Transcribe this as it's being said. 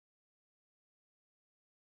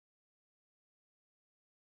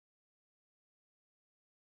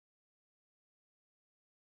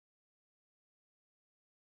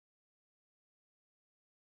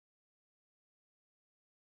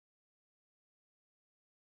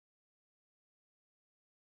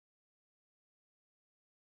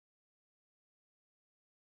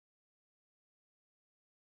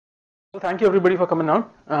Well, thank you everybody for coming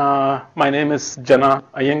out. My name is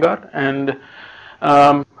Iyengar, and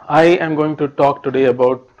I am going to talk today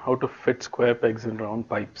about how to fit square pegs in round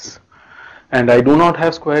pipes. And I do not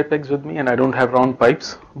have square pegs with me, and I don't have round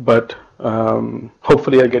pipes, but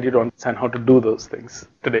hopefully I'll get you to understand how to do those things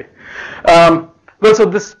today. Well, so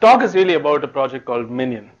this talk is really about a project called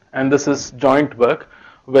Minion, and this is joint work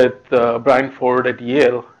with Brian Ford at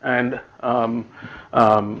Yale and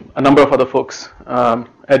a number of other folks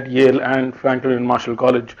at Yale and Franklin and Marshall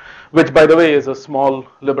College, which, by the way, is a small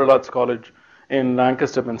liberal arts college in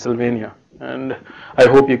Lancaster, Pennsylvania. And I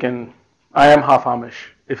hope you can. I am half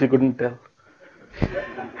Amish, if you couldn't tell.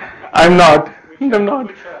 I'm not. I'm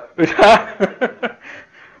not. The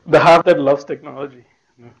half that loves technology.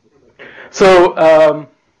 So,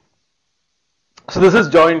 so this is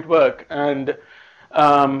joint work, and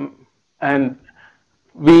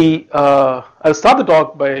we. I'll start the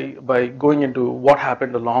talk by going into what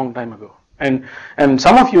happened a long time ago, and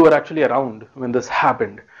some of you were actually around when this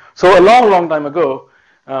happened. So a long time ago,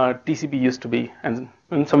 TCP used to be, and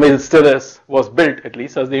in some ways it still is, was built at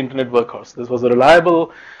least as the internet workhorse. This was a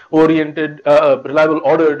reliable, ordered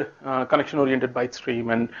connection-oriented byte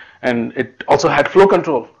stream, and it also had flow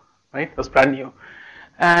control. Right, it was brand new,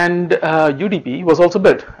 and UDP was also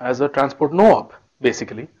built as a transport no-op.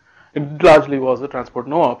 Basically, it largely was a transport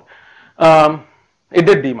no-op. It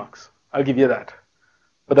did demux, I'll give you that,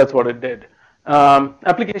 but that's what it did.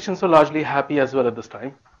 Applications were largely happy as well at this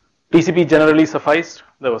time. TCP generally sufficed.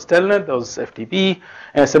 There was Telnet, there was FTP,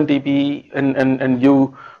 SMTP, and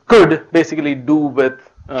you could basically do with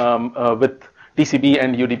TCP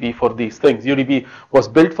and UDP for these things. UDP was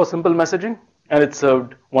built for simple messaging, and it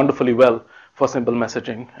served wonderfully well for simple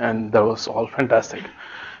messaging, and that was all fantastic.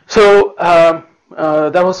 So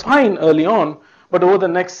that was fine early on, but over the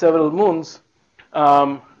next several moons,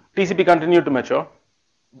 TCP continued to mature.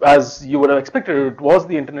 As you would have expected, it was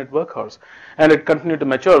the internet workhorse, and it continued to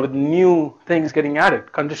mature with new things getting added.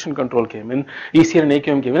 Congestion control came in, ECN and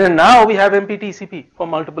AQM came in, and now we have MPTCP for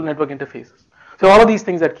multiple network interfaces. So all of these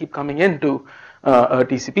things that keep coming into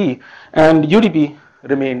TCP, and UDP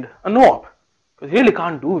remained a no-op, because you really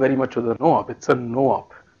can't do very much with a no-op. It's a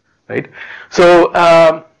no-op, right? So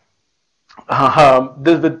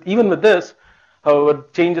even with this, however,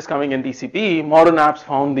 changes coming in TCP, modern apps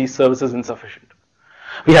found these services insufficient.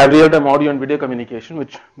 We have real-time audio and video communication,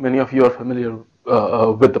 which many of you are familiar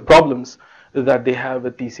with the problems that they have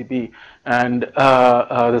with TCP, and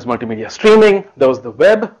there's multimedia streaming. There was the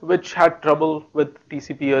web, which had trouble with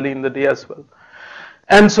TCP early in the day as well,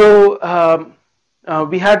 and so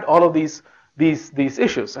we had all of these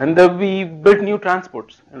issues, and we built new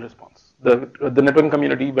transports in response. The networking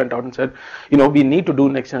community went out and said, you know, we need to do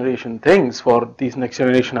next generation things for these next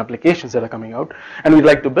generation applications that are coming out, and we'd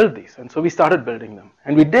like to build these. And so we started building them,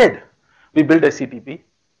 and we did. We built SCTP.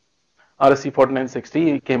 RSC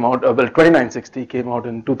 4960 came out, well, 2960 came out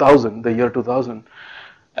in 2000, the year 2000.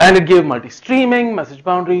 And it gave multi-streaming, message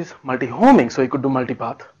boundaries, multi-homing, so you could do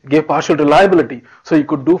multipath. It gave partial reliability, so you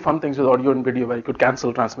could do fun things with audio and video where you could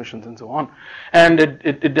cancel transmissions and so on. And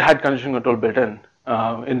it had congestion control built in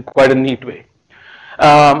quite a neat way.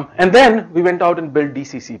 And then we went out and built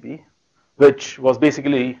DCCP, which was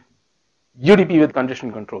basically UDP with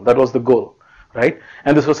congestion control. That was the goal, right?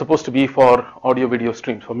 And this was supposed to be for audio video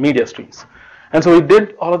streams, for media streams. And so we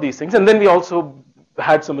did all of these things. And then we also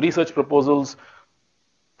had some research proposals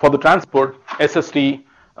for the transport, SST,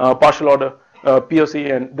 partial order,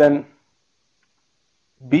 POC, and then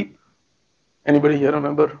beep. Anybody here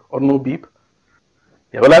remember or know beep?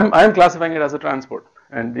 Yeah, well, I'm classifying it as a transport,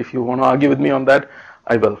 and if you want to argue with me on that,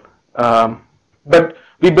 I will. But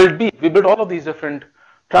we built beep. We built all of these different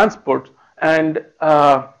transports, and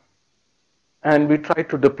we tried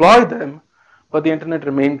to deploy them, but the internet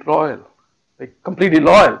remained loyal, like completely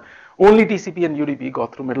loyal. Only TCP and UDP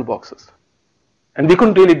got through middle boxes. And we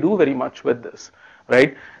couldn't really do very much with this,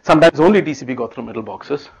 right? Sometimes only TCP got through middle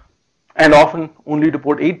boxes, and often only to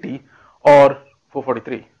port 80 or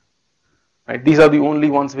 443. Right? These are the only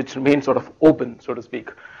ones which remain sort of open, so to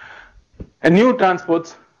speak. And new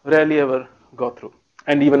transports rarely ever got through.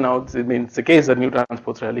 And even now, it's the case that new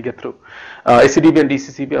transports rarely get through. SCTP and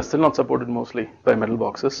DCCP are still not supported mostly by middle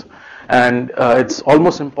boxes, and it's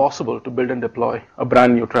almost impossible to build and deploy a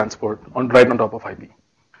brand new transport right on top of IP.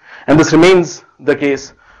 And this remains the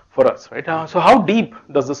case for us, right? So how deep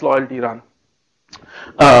does this loyalty run?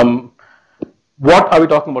 What are we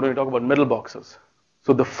talking about when we talk about middle boxes?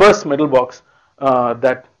 So the first middle box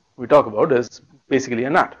that we talk about is basically a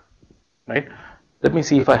NAT, right? Let me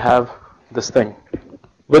see if I have this thing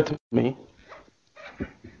with me.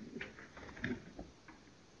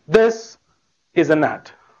 This is a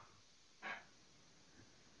NAT.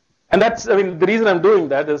 And that's, I mean, the reason I'm doing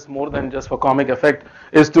that is more than just for comic effect,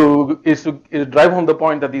 is to drive home the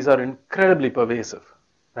point that these are incredibly pervasive,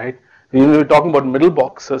 right? When we're talking about middle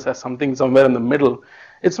boxes as something somewhere in the middle,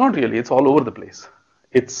 it's not really, it's all over the place.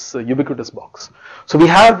 It's a ubiquitous box. So we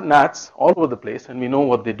have NATs all over the place and we know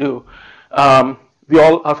what they do. We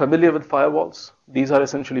all are familiar with firewalls. These are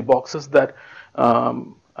essentially boxes that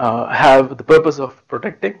have the purpose of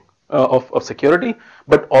protecting, of security,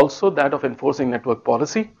 but also that of enforcing network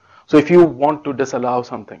policy. So if you want to disallow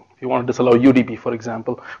something, if you want to disallow UDP, for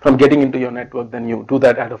example, from getting into your network, then you do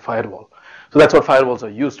that at a firewall. So that's what firewalls are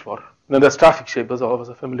used for. Then there's traffic shapers, all of us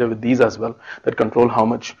are familiar with these as well, that control how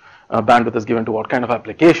much bandwidth is given to what kind of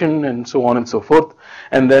application and so on and so forth.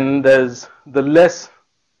 And then there's the less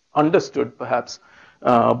understood, perhaps,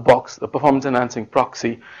 box, the performance enhancing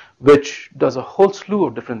proxy, which does a whole slew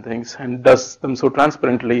of different things and does them so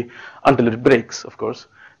transparently until it breaks, of course,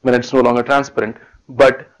 when it's no longer transparent.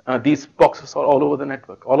 But these boxes are all over the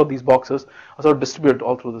network. All of these boxes are sort of distributed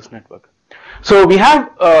all through this network. So we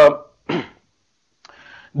have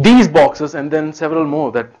these boxes and then several more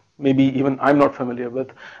that maybe even I'm not familiar with.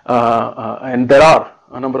 And there are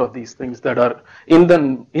a number of these things that are in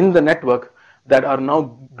the network that are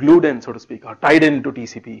now glued in, so to speak, are tied into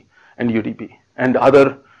TCP and UDP. And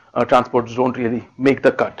other transports don't really make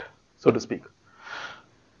the cut, so to speak.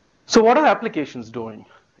 So what are applications doing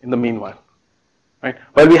in the meanwhile? Right?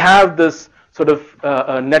 Well, we have this sort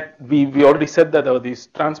of net. We already said that there were these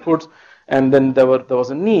transports, and then there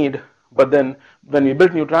was a need. But then when we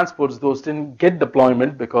built new transports, those didn't get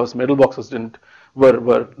deployment because middle boxes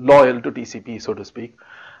were loyal to TCP, so to speak.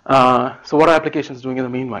 So what are applications doing in the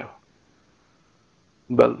meanwhile?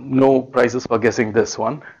 Well, no prizes for guessing this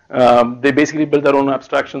one. They basically build their own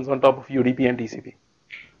abstractions on top of UDP and TCP.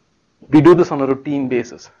 We do this on a routine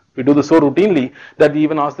basis. We do this so routinely that we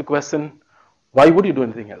even ask the question, why would you do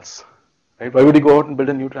anything else? Right? Why would you go out and build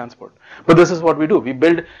a new transport? But this is what we do. We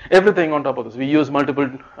build everything on top of this. We use multiple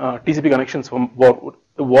TCP connections from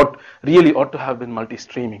what really ought to have been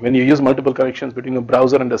multi-streaming. When you use multiple connections between a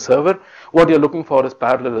browser and a server, what you're looking for is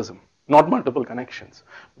parallelism, not multiple connections.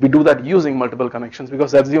 We do that using multiple connections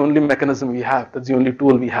because that's the only mechanism we have. That's the only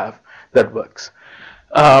tool we have that works.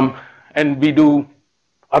 And we do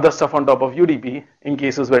other stuff on top of UDP in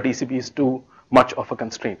cases where TCP is too much of a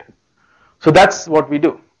constraint. So that's what we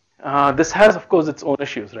do. This has, of course, its own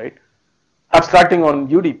issues, right? Abstracting on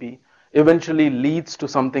UDP eventually leads to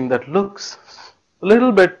something that looks a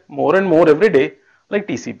little bit more and more every day like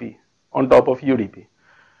TCP on top of UDP.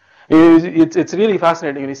 It's really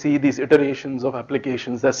fascinating when you see these iterations of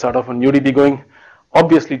applications that start off on UDP going,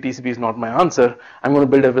 obviously TCP is not my answer, I'm going to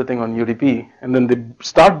build everything on UDP. And then they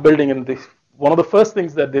start building, and one of the first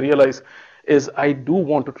things that they realize is I do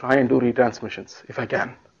want to try and do retransmissions if I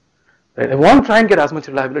can. Right? I want to try and get as much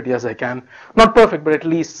reliability as I can. Not perfect, but at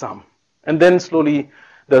least some. And then slowly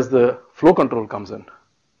there's the flow control comes in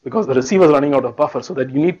because the receiver is running out of buffer, so that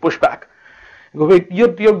you need pushback. You go, wait,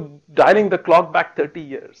 you're dialing the clock back 30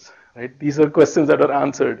 years. Right? These are questions that are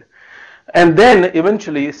answered. And then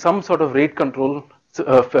eventually some sort of rate control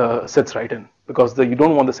sets right in because you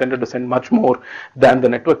don't want the sender to send much more than the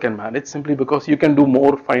network can manage, simply because you can do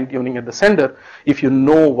more fine tuning at the sender if you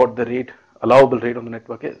know what the allowable rate on the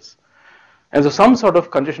network is. And so some sort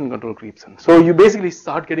of congestion control creeps in. So you basically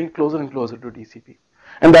start getting closer and closer to TCP.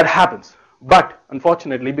 And that happens. But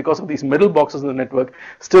unfortunately, because of these middle boxes in the network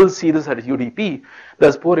still see this at UDP,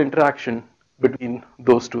 there's poor interaction between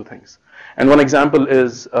those two things. And one example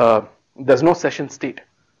is there's no session state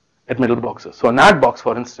at middle boxes. So a NAT box,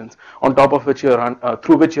 for instance, on top of which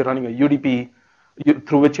through which you're running a UDP,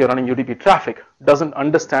 through which you're running UDP traffic, doesn't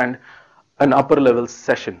understand an upper level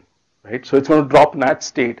session, right? So it's going to drop NAT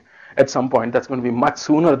state at some point. That's going to be much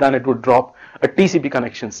sooner than it would drop a TCP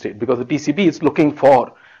connection state, because the TCP is looking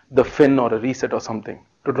for the fin or a reset or something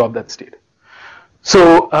to drop that state.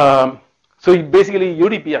 So basically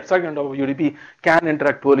UDP, abstracting on top of UDP, can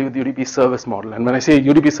interact poorly with UDP service model. And when I say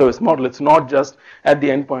UDP service model, it's not just at the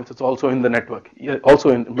endpoints, it's also in the network, also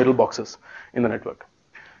in middle boxes in the network.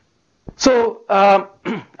 So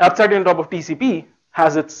abstracting on top of TCP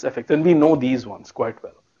has its effects, and we know these ones quite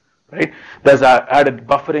well. Right? There's added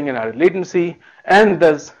buffering and added latency, and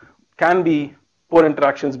can be poor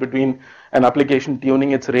interactions between an application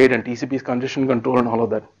tuning its rate and TCP's congestion control and all of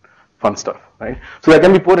that fun stuff, right? So there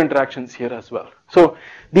can be poor interactions here as well. So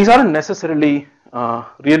these aren't necessarily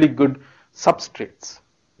really good substrates.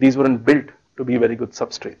 These weren't built to be very good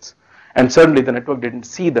substrates, and certainly the network didn't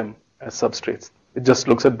see them as substrates. It just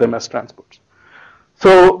looks at them as transports.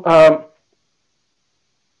 So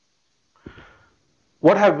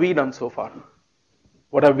what have we done so far?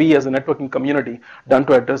 What have we as a networking community done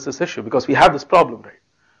to address this issue? Because we have this problem, right?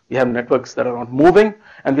 We have networks that are not moving,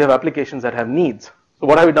 and we have applications that have needs. So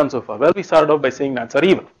what have we done so far? Well, we started off by saying NATs are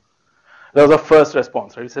evil. That was our first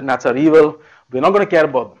response, right? We said NATs are evil. We're not going to care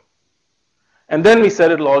about them. And then we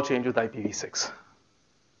said it'll all change with IPv6.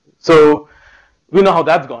 So we know how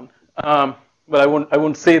that's gone. But I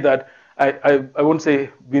won't say that. I won't say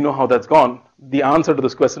we know how that's gone. The answer to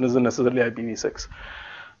this question isn't necessarily IPv6.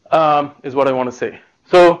 Is what I want to say.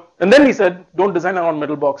 So, and then we said, don't design around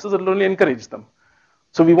middle boxes. It'll only encourage them.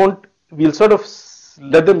 So we'll sort of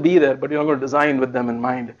let them be there, but you're not going to design with them in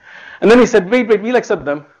mind. And then we said, wait, we'll accept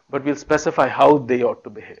them, but we'll specify how they ought to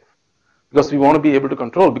behave. Because we want to be able to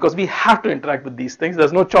control, because we have to interact with these things.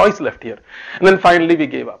 There's no choice left here. And then finally we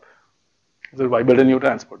gave up. So why build a new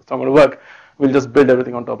transport? It's not going to work. We'll just build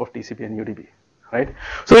everything on top of TCP and UDP, right?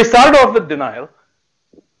 So we started off with denial.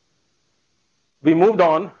 We moved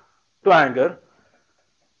on to anger.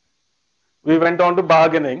 We went on to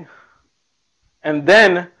bargaining. And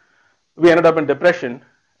then we ended up in depression.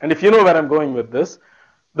 And if you know where I'm going with this,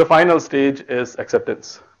 the final stage is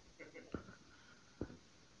acceptance.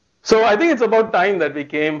 So I think it's about time that we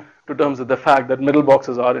came to terms with the fact that middle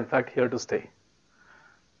boxes are in fact here to stay,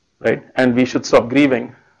 right? And we should stop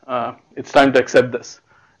grieving. It's time to accept this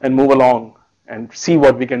and move along and see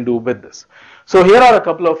what we can do with this. So here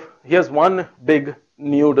are here's one big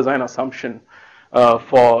new design assumption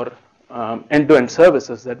for end-to-end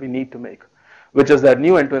services that we need to make, which is that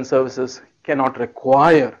new end-to-end services cannot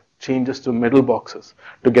require changes to middle boxes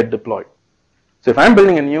to get deployed. So if I'm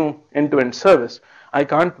building a new end-to-end service, I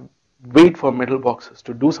can't wait for middle boxes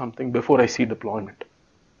to do something before I see deployment.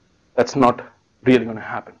 That's not really going to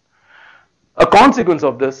happen. A consequence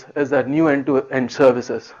of this is that new end-to-end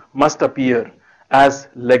services must appear as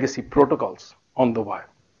legacy protocols on the wire.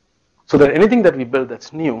 So that anything that we build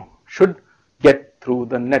that's new should get through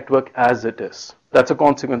the network as it is. That's a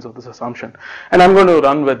consequence of this assumption. And I'm going to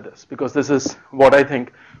run with this because this is what I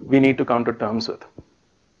think we need to come to terms with.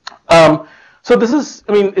 So this is,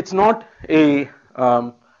 it's not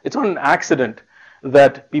an accident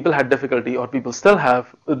that people had difficulty, or people still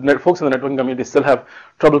have, folks in the networking community still have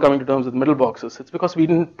trouble coming to terms with middle boxes. It's because we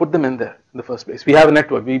didn't put them in there in the first place. We have a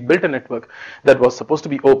network, we built a network that was supposed to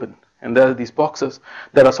be open, and there are these boxes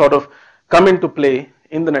that are sort of come into play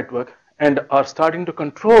in the network and are starting to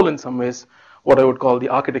control in some ways what I would call the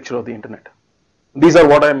architecture of the internet. These are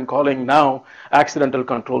what I'm calling now accidental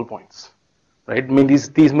control points, right?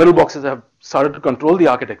 These middle boxes have started to control the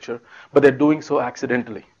architecture, but they're doing so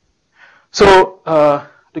accidentally. So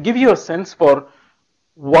to give you a sense for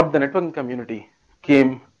what the networking community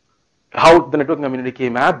how the networking community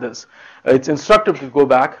came at this, it's instructive to go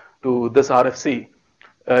back to this RFC.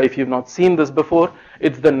 If you've not seen this before,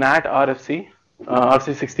 it's the NAT RFC,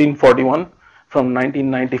 RFC 1641 from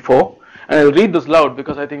 1994. And I'll read this loud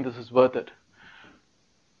because I think this is worth it.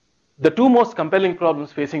 The two most compelling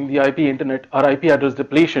problems facing the IP internet are IP address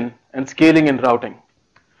depletion and scaling and routing.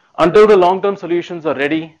 Until the long-term solutions are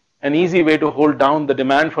ready, an easy way to hold down the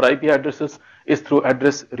demand for IP addresses is through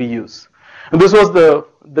address reuse. And this was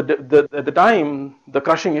at the time, the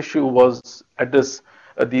crushing issue was address,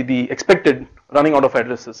 the expected running out of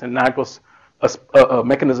addresses, and NAT was a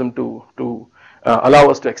mechanism to allow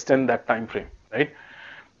us to extend that time frame, right?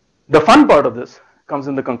 The fun part of this comes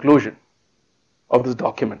in the conclusion of this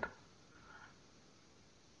document.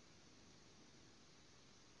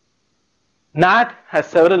 NAT has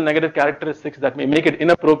several negative characteristics that may make it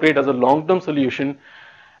inappropriate as a long-term solution,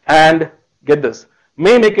 and get this,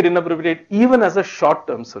 may make it inappropriate even as a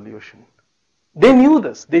short-term solution. They knew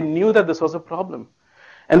this. They knew that this was a problem.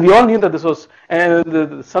 And we all knew that this was, and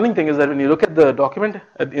the stunning thing is that when you look at the document,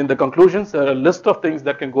 in the conclusions, there are a list of things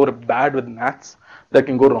that can go bad with NATs, that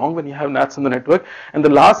can go wrong when you have NATs in the network. And the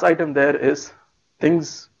last item there is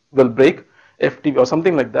things will break, FTP or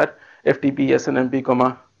something like that, FTP,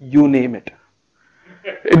 SNMP, you name it.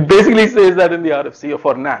 It basically says that in the RFC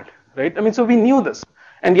for NAT, right? So we knew this,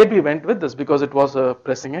 and yet we went with this because it was a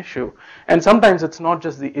pressing issue. And sometimes it's not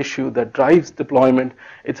just the issue that drives deployment,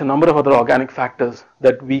 it's a number of other organic factors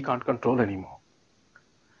that we can't control anymore.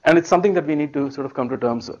 And it's something that we need to sort of come to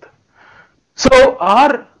terms with. So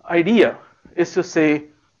our idea is to say,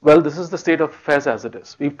 well, this is the state of affairs as it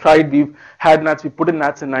is. We've had NATs, we put in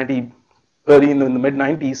NATs in early in the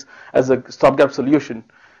mid-90s as a stopgap solution,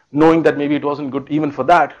 knowing that maybe it wasn't good even for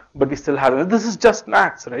that, but we still have it. This is just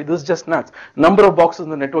NATs, right? This is just NATs. Number of boxes in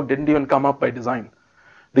the network didn't even come up by design.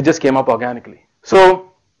 They just came up organically.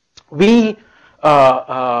 So we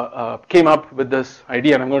came up with this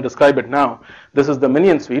idea, and I'm going to describe it now. This is the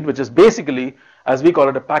Minion suite, which is basically, as we call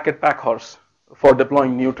it, a packet pack horse for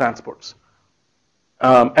deploying new transports.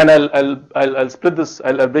 And I'll split this,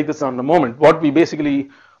 I'll break this down in a moment. What we basically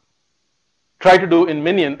try to do in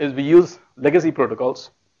Minion is we use legacy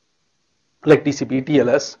protocols like TCP,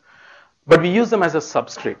 TLS, but we use them as a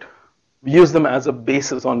substrate. We use them as a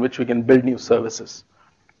basis on which we can build new services,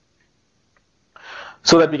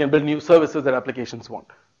 so that we can build new services that applications want.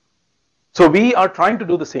 So we are trying to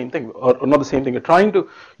do the same thing, or not the same thing. We're trying to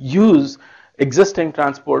use existing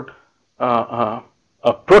transport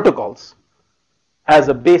protocols as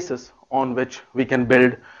a basis on which we can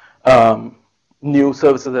build new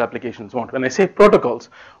services that applications want. When I say protocols,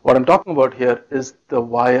 what I'm talking about here is the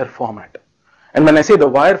wire format. And when I say the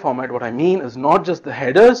wire format, what I mean is not just the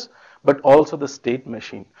headers, but also the state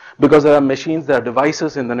machine. Because there are machines, there are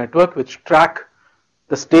devices in the network which track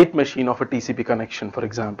the state machine of a TCP connection, for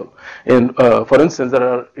example. For instance, there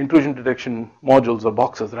are intrusion detection modules or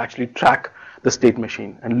boxes that actually track the state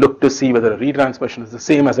machine and look to see whether a retransmission is the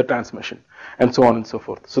same as a transmission, and so on and so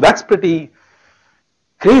forth. So that's pretty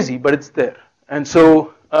crazy, but it's there. And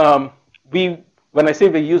so when I say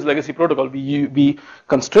we use legacy protocol, we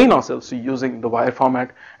constrain ourselves to using the wire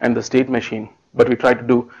format and the state machine, but we try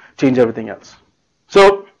to change everything else.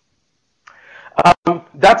 So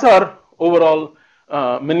that's our overall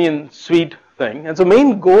Minion suite thing. And so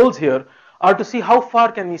main goals here are to see how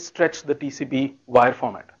far can we stretch the TCP wire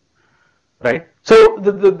format, right? So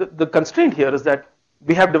the constraint here is that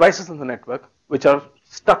we have devices in the network which are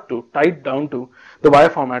tied down to the wire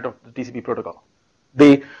format of the TCP protocol.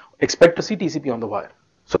 They expect to see TCP on the wire.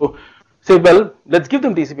 So say, well, let's give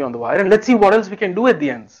them TCP on the wire and let's see what else we can do at the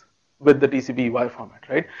ends with the TCP wire format,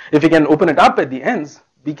 right? If we can open it up at the ends,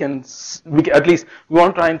 we at least we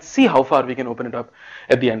want to try and see how far we can open it up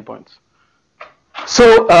at the endpoints.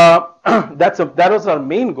 So that was our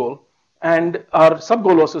main goal, and our sub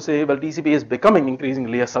goal was to say, well, TCP is becoming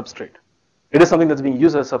increasingly a substrate. It is something that's being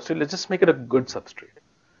used as a substrate. Let's just make it a good substrate,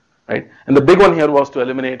 right? And the big one here was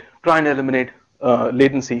to try and eliminate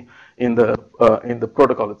latency in the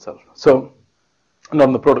protocol itself. So not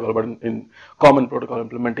in the protocol, but in common protocol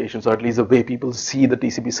implementations, or at least the way people see the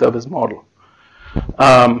TCP service model.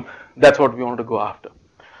 That's what we wanted to go after.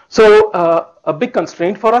 So a big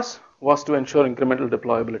constraint for us was to ensure incremental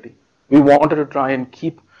deployability. We wanted to try and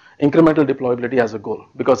keep incremental deployability as a goal,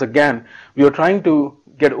 because again, we were trying to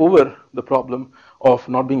get over the problem of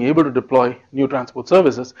not being able to deploy new transport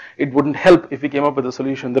services. It wouldn't help if we came up with a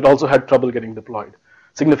solution that also had trouble getting deployed,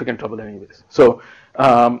 significant trouble anyways. So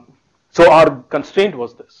our constraint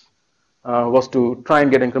was this, was to try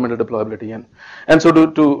and get incremental deployability in. And so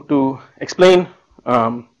to explain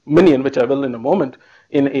Minion, which I will in a moment,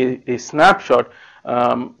 in a snapshot,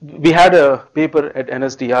 we had a paper at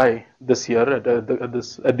NSDI this year at the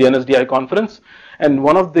NSDI conference, and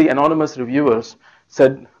one of the anonymous reviewers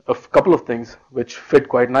said a couple of things which fit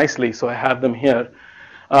quite nicely, so I have them here.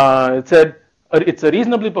 It said, it's a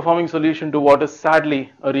reasonably performing solution to what is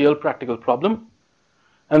sadly a real practical problem.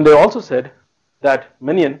 And they also said that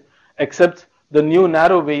Minion accepts the new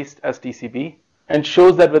narrow waist as TCP and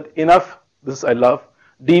shows that with enough, this I love,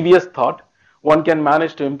 devious thought, one can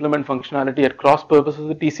manage to implement functionality at cross purposes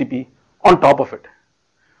with TCP on top of it.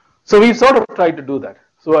 So we've sort of tried to do that.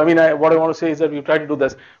 So I mean, what I want to say is that we've tried to do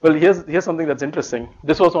this. Well, here's something that's interesting.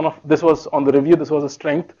 This was on the review. This was a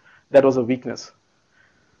strength. That was a weakness.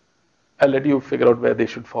 I'll let you figure out where they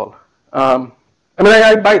should fall. I mean,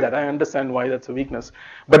 I buy that. I understand why that's a weakness,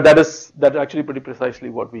 but that's actually pretty precisely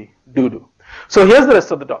what we do. So here's the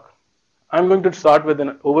rest of the talk. I'm going to start with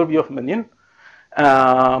an overview of Minion.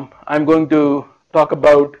 I'm going to talk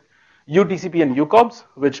about UTCP and UCOBs,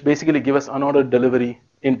 which basically give us unordered delivery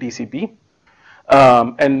in TCP,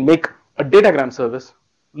 and make a datagram service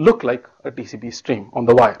look like a TCP stream on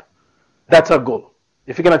the wire. That's our goal.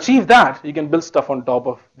 If you can achieve that, you can build stuff on top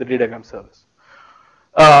of the datagram service.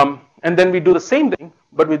 And then we do the same thing,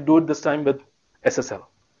 but we do it this time with SSL,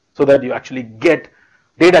 so that you actually get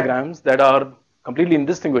datagrams that are completely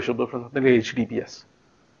indistinguishable from something like HTTPS,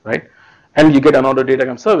 right? And you get another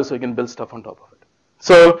datagram service, so you can build stuff on top of it.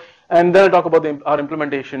 So, and then I'll talk about our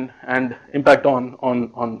implementation and impact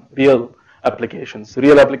on real applications.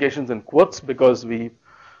 Real applications in quotes, because we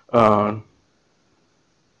built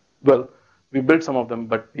some of them,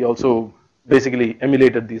 but we also basically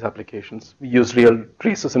emulated these applications. We use real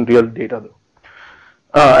traces and real data though.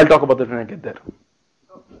 I'll talk about that when I get there.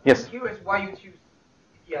 So yes? I'm curious why you choose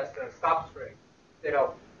TCP as a substrate instead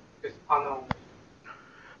of just unknown.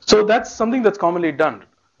 So that's something that's commonly done,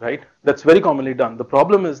 right? That's very commonly done. The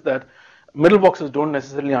problem is that middle boxes don't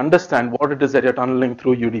necessarily understand what it is that you're tunneling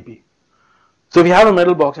through UDP. So if you have a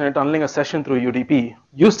middle box and you're tunneling a session through UDP,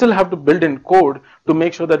 you still have to build in code to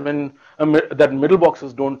make sure that when that middle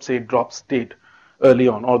boxes don't say drop state, early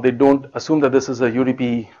on, or they don't assume that this is a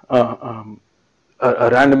UDP, a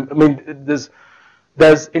random. I mean,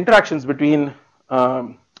 there's interactions between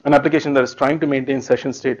an application that is trying to maintain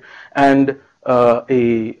session state and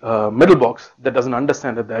a middle box that doesn't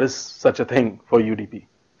understand that there is such a thing for UDP.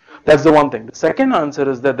 That's the one thing. The second answer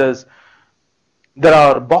is that there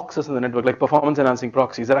are boxes in the network, like performance enhancing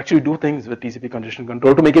proxies, that actually do things with TCP congestion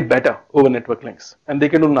control to make it better over network links. And they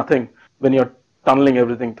can do nothing when you're tunneling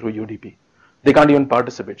everything through UDP. They can't even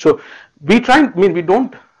participate. So I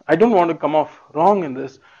don't want to come off wrong in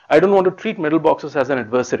this. I don't want to treat middle boxes as an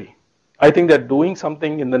adversary. I think they're doing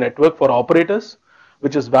something in the network for operators,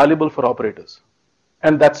 which is valuable for operators.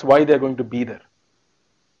 And that's why they're going to be there.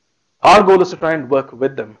 Our goal is to try and work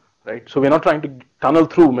with them, right? So we're not trying to tunnel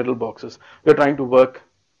through middle boxes. We're trying to work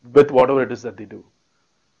with whatever it is that they do.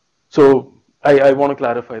 So I want to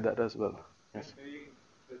clarify that as well. Yes.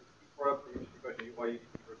 Before up the question, why you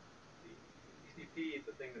TCP is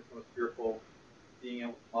the thing that's most fearful, being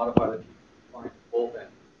able to modify the TCP client both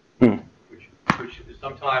ends, which is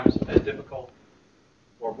sometimes as difficult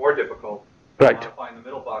or more difficult than modifying the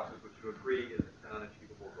middle boxes, which you agree is an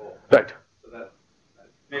unachievable goal. Right. So that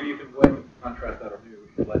maybe you can contrast that or maybe we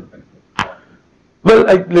should let well,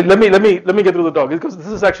 let me get through the talk, because this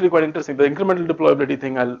is actually quite interesting. The incremental deployability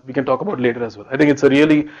thing we can talk about later as well. I think it's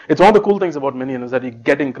one of the cool things about Minion is that you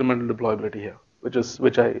get incremental deployability here,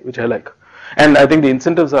 which I like, and I think the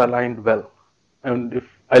incentives are aligned well, and if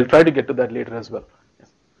I'll try to get to that later as well.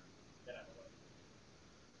 Yes.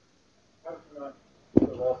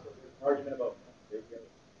 There's also an argument about there's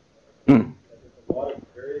a lot of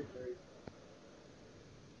very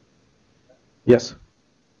yes.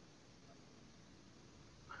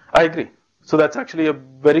 I agree. So that's actually a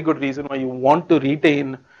very good reason why you want to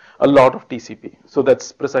retain a lot of TCP. So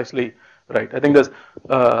that's precisely right. I think there's,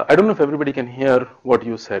 I don't know if everybody can hear what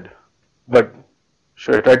you said, but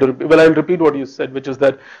sure, I'll repeat what you said, which is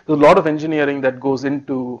that there's a lot of engineering that goes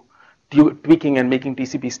into tweaking and making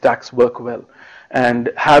TCP stacks work well, and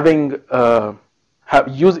reusing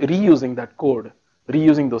that code,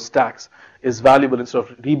 reusing those stacks is valuable instead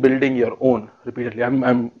of rebuilding your own repeatedly.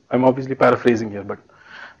 I'm obviously paraphrasing here, but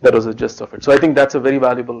that was the gist of it. So I think that's a very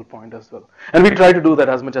valuable point as well. And we try to do that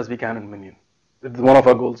as much as we can in Minion. One of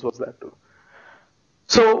our goals was that too.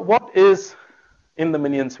 So what is in the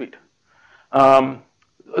Minion suite? The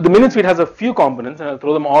Minion suite has a few components, and I'll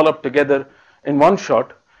throw them all up together in one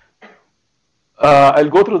shot. I'll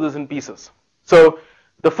go through this in pieces. So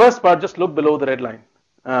the first part, just look below the red line.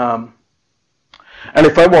 And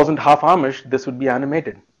if I wasn't half Amish, this would be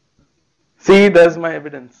animated. See, there's my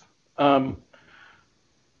evidence.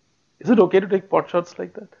 Is it okay to take pot shots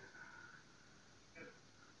like that?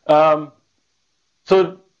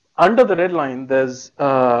 So under the red line, there's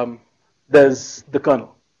the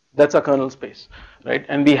kernel. That's our kernel space, right?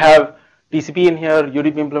 And we have TCP in here,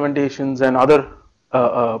 UDP implementations, and other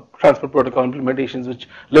transport protocol implementations which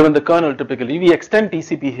live in the kernel typically. We extend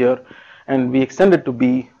TCP here, and we extend it to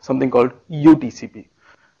be something called UTCP.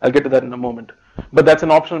 I'll get to that in a moment. But that's an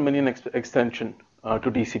optional Minion extension to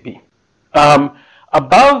TCP.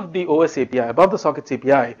 Above the OS API, above the sockets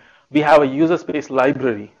API, we have a user space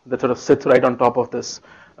library that sort of sits right on top of this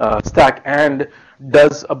stack and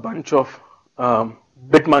does a bunch of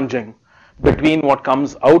bit munging between what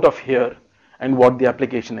comes out of here and what the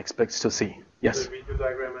application expects to see. Yes? Read your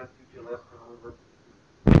diagram as UTLS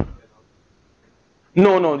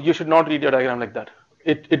No, you should not read your diagram like that.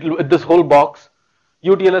 This whole box,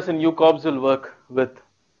 UTLS and UCOBS will work with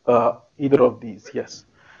either of these, yes.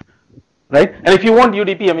 Right? And if you want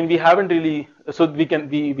UDP, I mean, we haven't really, so we can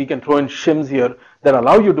throw in shims here that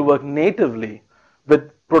allow you to work natively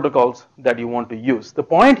with protocols that you want to use. The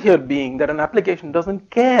point here being that an application doesn't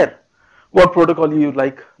care what protocol you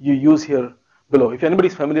use here below. If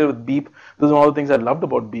anybody's familiar with Beep, this is one of the things I loved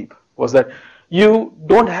about Beep, was that you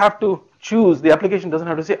don't have to choose, the application doesn't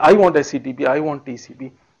have to say, I want SCTP, I want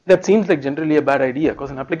TCP. That seems like generally a bad idea, because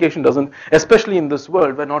an application doesn't, especially in this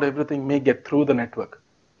world where not everything may get through the network.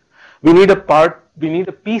 We need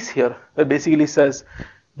a piece here that basically says,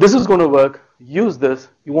 this is going to work, use this,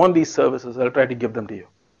 you want these services, I'll try to give them to you,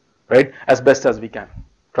 right? As best as we can,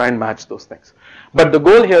 try and match those things. But the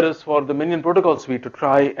goal here is for the Minion protocol suite to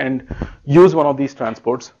try and use one of these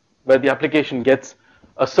transports where the application gets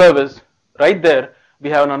a service right there. We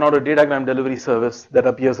have an unordered datagram delivery service that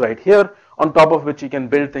appears right here, on top of which you can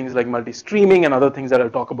build things like multi-streaming and other things that I'll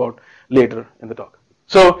talk about later in the talk.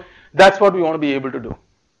 So that's what we want to be able to do.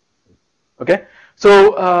 Okay,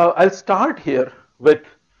 so I'll start here with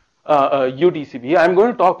UTCP. I'm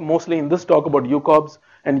going to talk mostly in this talk about UCOBS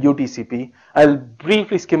and UTCP. I'll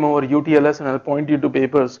briefly skim over UTLS and I'll point you to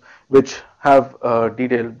papers which have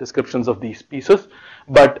detailed descriptions of these pieces.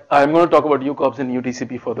 But I'm going to talk about UCOPS and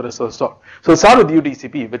UTCP for the rest of the talk. So let's start with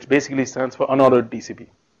UTCP, which basically stands for unordered TCP.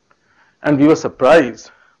 And we were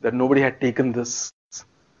surprised that nobody had taken this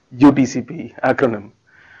UTCP acronym.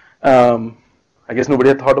 I guess nobody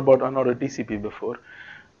had thought about unordered TCP before.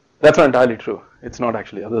 That's not entirely true. It's not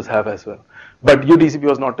actually, others have as well. But UTCP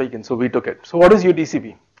was not taken, so we took it. So what is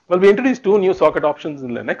UTCP? Well, we introduced 2 new socket options in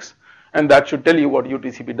Linux, and that should tell you what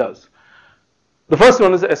UTCP does. The first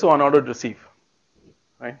one is SO unordered receive.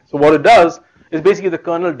 Right? So what it does is basically the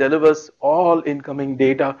kernel delivers all incoming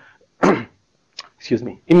data excuse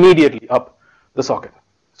me, immediately up the socket.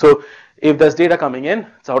 So if there's data coming in,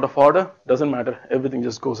 it's out of order, doesn't matter, everything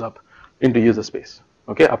just goes up into user space,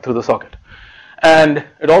 okay, up through the socket. And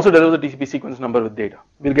it also delivers the TCP sequence number with data.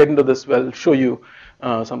 We'll get into this, we'll show you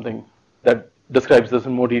something that describes this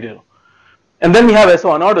in more detail. And then we have SO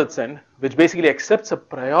unordered send, which basically accepts a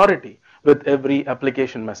priority with every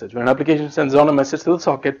application message. When an application sends on a message to the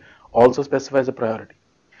socket, also specifies a priority.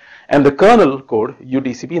 And the kernel code,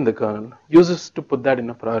 UTCP in the kernel, uses to put that in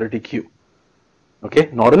a priority queue. Okay,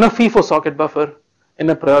 not in a FIFO socket buffer, in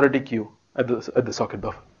a priority queue at the socket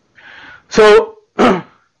buffer. So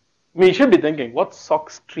we should be thinking, what's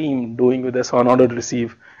sock stream doing with SO unordered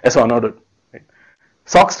receive, SO unordered? Right?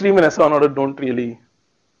 Sock stream and SO unordered don't really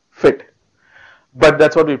fit, but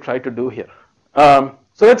that's what we've tried to do here.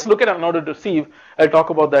 So let's look at unordered receive. I'll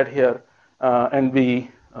talk about that here, and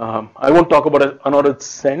I won't talk about unordered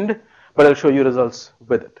send, but I'll show you results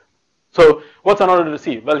with it. So what's unordered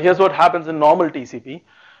receive? Well, here's what happens in normal TCP.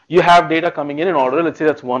 You have data coming in order. Let's say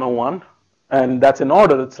that's 101, and that's in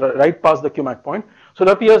order. It's right past the QMAC point. So it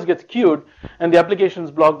appears, gets queued, and the application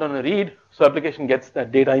is blocked on a read. So application gets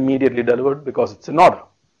that data immediately delivered because it's in order.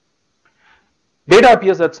 Data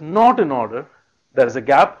appears that's not in order. There is a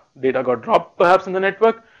gap. Data got dropped perhaps in the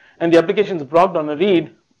network, and the application is blocked on a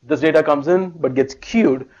read. This data comes in but gets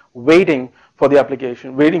queued, waiting for the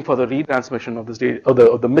application, waiting for the retransmission of this data,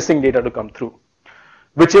 or the missing data to come through,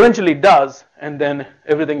 which eventually does, and then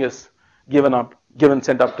everything is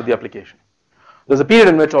sent up to the application. There's a period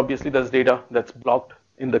in which obviously there's data that's blocked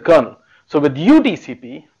in the kernel. So with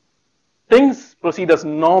UTCP, things proceed as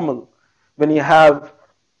normal when you have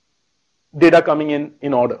data coming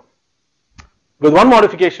in order. With one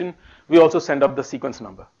modification, we also send up the sequence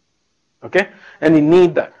number, okay? And we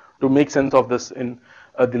need that to make sense of this in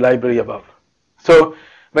the library above. So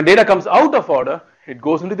when data comes out of order, it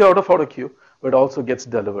goes into the out of order queue, but also gets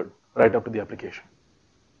delivered right up to the application,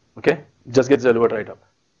 okay? It just gets delivered right up.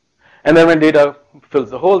 And then when data fills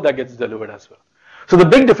the hole, that gets delivered as well. So the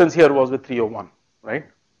big difference here was with 301, right?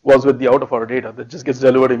 Was with the out of order data that just gets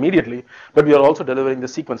delivered immediately, but we are also delivering the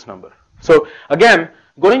sequence number. So again,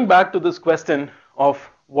 going back to this question of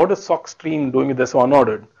what is sock stream doing with this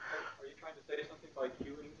unordered? Are you trying to say something by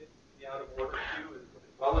queuing it in the out of order queue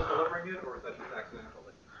while it's delivering it, or is that just accidental?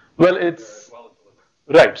 Well, it's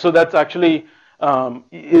right. So that's actually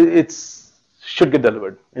it's should get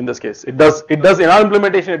delivered in this case. It does in our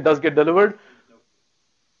implementation. It does get delivered,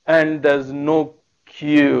 and there's no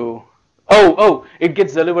queue. Oh, it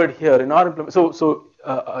gets delivered here in our implementation. So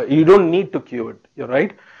you don't need to queue it. You're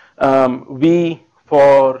right. We,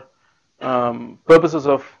 for purposes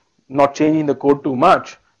of not changing the code too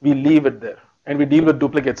much, we leave it there, and we deal with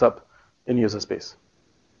duplicates up in user space.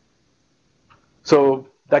 So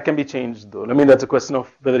that can be changed, though. I mean, that's a question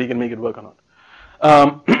of whether you can make it work or not.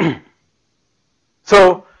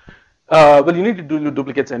 Well, you need to do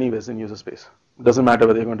duplicates anyways in user space. It doesn't matter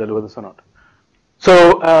whether you're going to deliver this or not.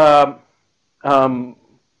 So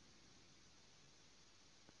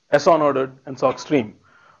SO unordered and sock stream.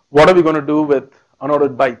 What are we going to do with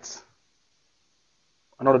unordered bytes?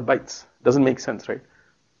 Unordered bytes doesn't make sense, right?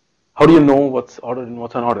 How do you know what's ordered and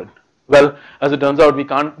what's unordered? Well, as it turns out,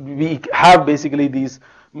 we have basically these.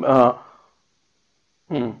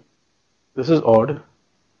 This is odd.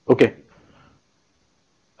 Okay.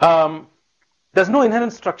 There's no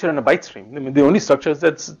inherent structure in a byte stream. I mean, the only structure is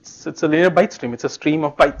that it's a linear byte stream. It's a stream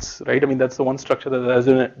of bytes, right? I mean, that's the one structure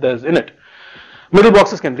that there's in it. Middle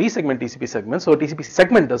boxes can resegment TCP segments, so a TCP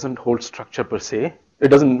segment doesn't hold structure per se. It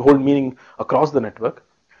doesn't hold meaning across the network.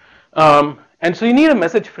 And so you need a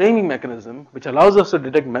message framing mechanism which allows us to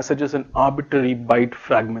detect messages in arbitrary byte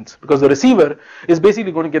fragments, because the receiver is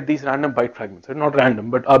basically going to get these random byte fragments, right? Not random,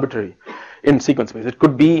 but arbitrary in sequence space. It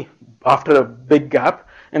could be after a big gap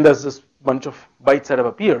and there's this bunch of bytes that have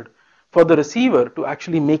appeared. For the receiver to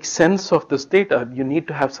actually make sense of this data, you need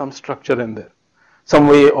to have some structure in there, some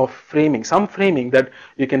way of framing, some framing that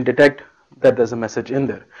you can detect that there's a message in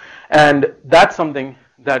there. And that's something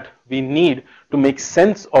that we need to make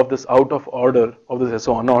sense of this out of order, of this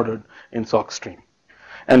SO unordered in SOC stream.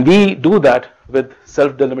 And we do that with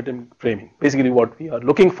self-delimiting framing. Basically what we are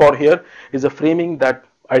looking for here is a framing that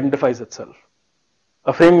identifies itself.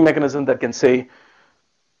 A framing mechanism that can say,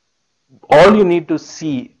 all you need to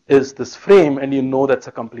see is this frame and you know that's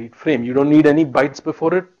a complete frame. You don't need any bytes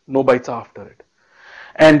before it, no bytes after it.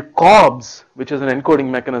 And COBS, which is an encoding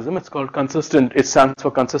mechanism, it's called consistent, it stands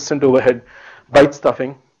for consistent overhead byte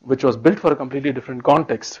stuffing, which was built for a completely different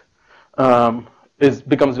context,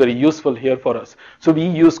 becomes very useful here for us. So we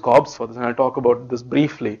use COBS for this, and I'll talk about this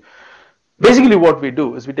briefly. Basically what we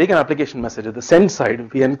do is we take an application message at the send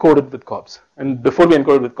side, we encode it with COBS. And before we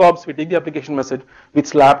encode it with COBS, we take the application message, we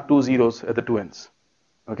slap 2 zeros at the two ends.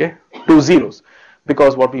 Okay, 2 zeros.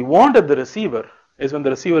 Because what we want at the receiver is when the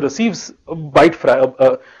receiver receives a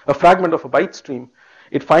byte a fragment of a byte stream,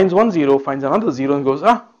 it finds 1 0, finds another 0 and goes,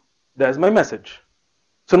 there's my message.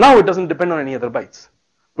 So now it doesn't depend on any other bytes.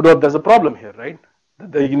 But there's a problem here, right?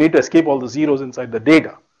 You need to escape all the zeros inside the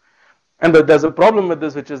data. And there's a problem with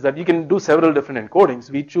this, which is that you can do several different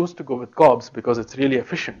encodings. We choose to go with COBS because it's really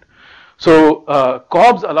efficient. So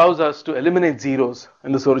COBS allows us to eliminate zeros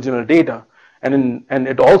in this original data, and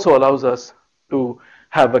it also allows us to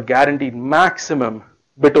have a guaranteed maximum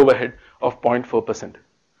bit overhead of 0.4%,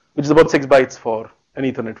 which is about 6 bytes for an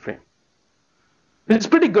Ethernet frame. Which is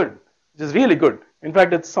pretty good, which is really good. In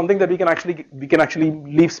fact, it's something that we can actually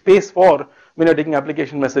leave space for when you're taking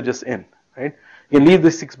application messages in, right? You can leave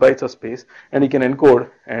this 6 bytes of space, and you can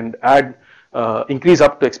encode and add,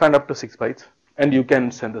 expand up to 6 bytes, and you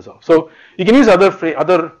can send this off. So you can use other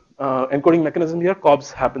encoding mechanism here.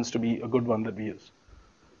 COBS happens to be a good one that we use.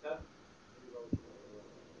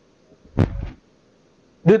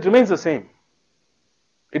 It remains the same.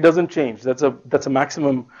 It doesn't change. That's a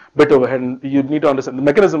maximum bit overhead, and you need to understand the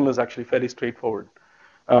mechanism is actually fairly straightforward.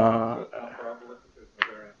 No,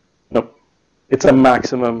 it's a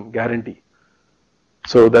maximum guarantee.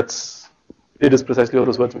 So it is precisely what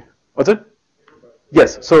those words mean. What's it?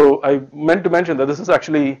 Yes. So I meant to mention that this is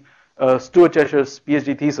actually Stuart Cheshire's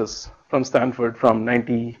PhD thesis from Stanford from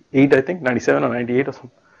 98, I think, 97 or 98 or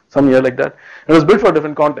some year like that. It was built for a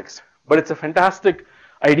different context, but it's a fantastic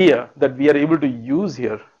idea that we are able to use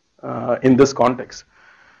here in this context.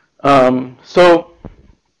 So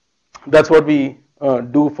that's what we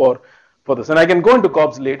do for this. And I can go into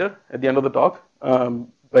COBS later at the end of the talk.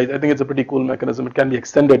 But I think it's a pretty cool mechanism. It can be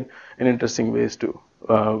extended in interesting ways too.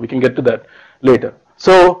 We can get to that later.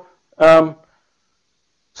 So now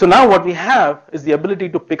what we have is the ability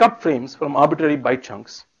to pick up frames from arbitrary byte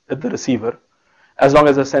chunks at the receiver, as long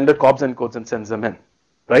as the sender COBS encodes and sends them in,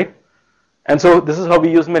 right? And so this is how we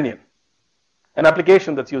use Minion. An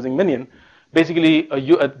application that's using Minion, basically a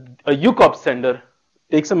UCOBS sender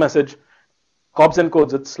takes a message, COBS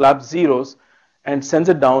encodes it, slaps zeros, and sends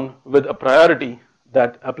it down with a priority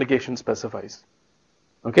that application specifies,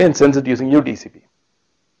 okay, and sends it using UTCP.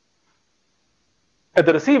 At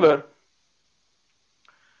the receiver,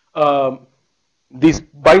 these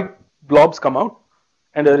byte blobs come out,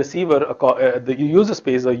 and the receiver, the user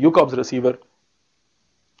space, a UCOBS receiver,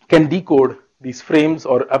 can decode these frames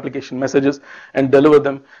or application messages and deliver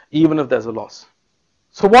them even if there's a loss.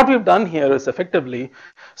 So what we've done here is effectively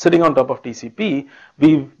sitting on top of TCP,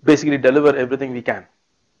 we basically deliver everything we can,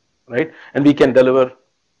 right? And we can deliver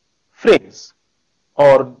frames,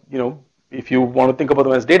 or if you want to think about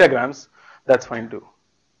them as datagrams, that's fine too,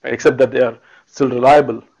 right? Except that they are still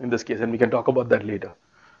reliable in this case, and we can talk about that later.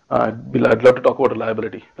 I'd love to talk about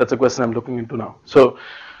reliability. That's a question I'm looking into now. So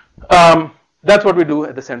that's what we do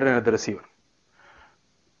at the sender and at the receiver.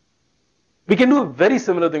 We can do a very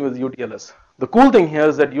similar thing with UTLS. The cool thing here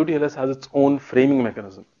is that UTLS has its own framing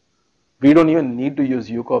mechanism. We don't even need to use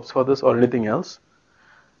UCOBS for this or anything else.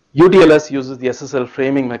 UTLS uses the SSL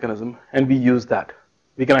framing mechanism, and we use that.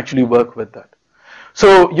 We can actually work with that.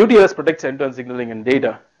 So UTLS protects end-to-end signaling and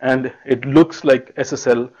data, and it looks like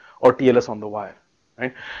SSL or TLS on the wire,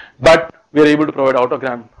 right? But we are able to provide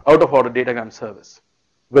out-of-order datagram service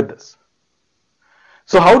with this.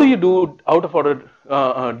 So how do you do out-of-order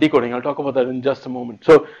decoding? I'll talk about that in just a moment.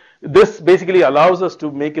 So this basically allows us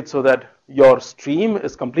to make it so that your stream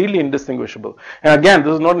is completely indistinguishable. And again,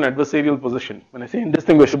 this is not an adversarial position. When I say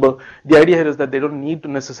indistinguishable, the idea here is that they don't need to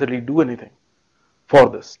necessarily do anything for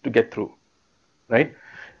this to get through, right?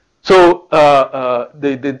 So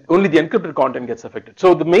only the encrypted content gets affected.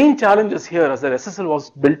 So the main challenge is here is that SSL was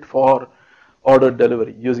built for ordered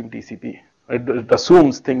delivery using TCP. Right? It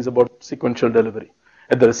assumes things about sequential delivery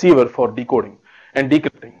at the receiver for decoding and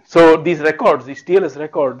decrypting. So these records, these TLS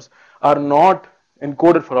records, are not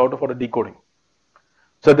encoded for out-of-order decoding.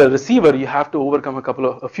 So the receiver, you have to overcome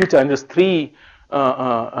a few challenges, three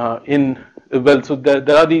so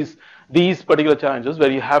there are these particular challenges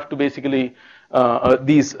where you have to basically,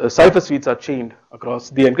 these cipher suites are chained across,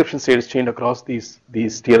 the encryption state is chained across these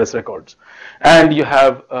TLS records. And you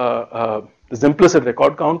have this implicit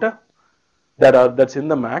record counter that's in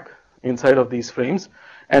the MAC inside of these frames.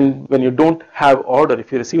 And when you don't have order,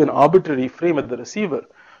 if you receive an arbitrary frame at the receiver,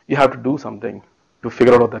 you have to do something to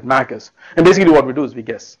figure out what that MAC is. And basically what we do is we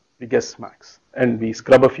guess MACs, and we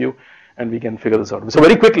scrub a few and we can figure this out. So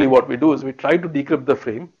very quickly what we do is we try to decrypt the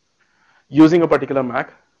frame using a particular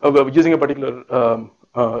MAC, using a particular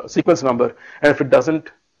sequence number, and if it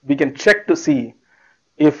doesn't, we can check to see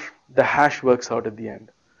if the hash works out at the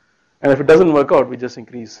end. And if it doesn't work out, we just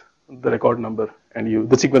increase the record number and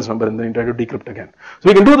the sequence number, and then you try to decrypt again. So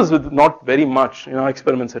we can do this with not very much, in our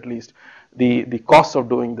experiments at least. The cost of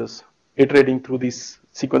doing this, iterating through these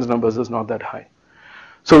sequence numbers, is not that high.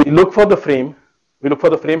 So we look for the frame,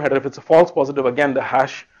 header. If it's a false positive, again the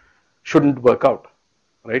hash shouldn't work out,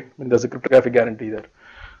 right? I mean, there's a cryptographic guarantee there.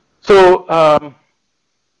 So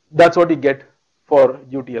that's what you get for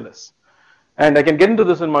UTLS. And I can get into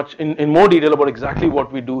this in more detail about exactly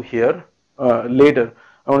what we do here later.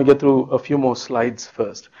 I want to get through a few more slides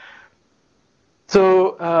first.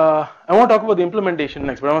 So I want to talk about the implementation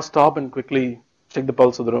next, but I want to stop and quickly check the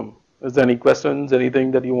pulse of the room. Is there any questions,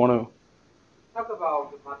 anything that you want to? Talk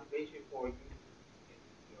about the motivation for you,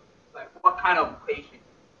 like what kind of patient?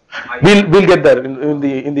 We'll get there in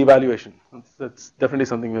the evaluation. That's definitely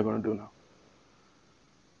something we're going to do now.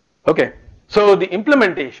 Okay, so the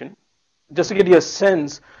implementation, just to get you a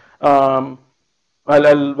sense, I'll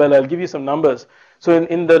give you some numbers. So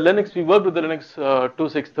in the Linux, we worked with the Linux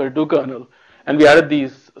 2632 kernel, and we added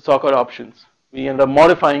these socket options. We ended up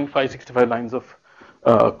modifying 565 lines of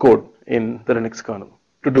code in the Linux kernel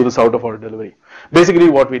to do this out of order delivery. Basically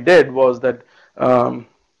what we did was that,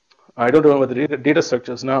 I don't remember the data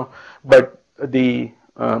structures now, but on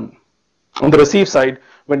the receive side,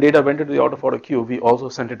 when data went into the out of order queue, we also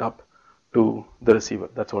sent it up to the receiver.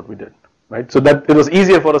 That's what we did, right? So that it was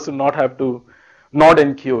easier for us to not have to not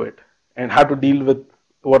enqueue it and have to deal with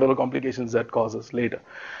whatever complications that causes later.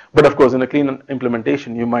 But of course, in a clean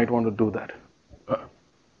implementation, you might want to do that.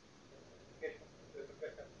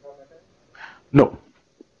 No,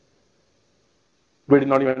 we did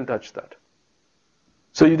not even touch that.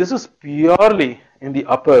 So this is purely in the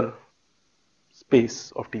upper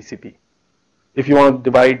space of TCP. If you want to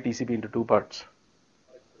divide TCP into two parts.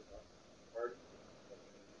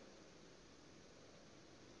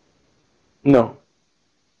 No.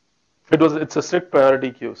 It's a strict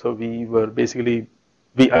priority queue. So we were basically,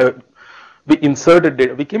 we inserted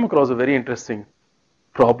data. We came across a very interesting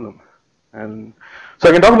problem. And so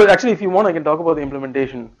I can talk about, actually if you want, I can talk about the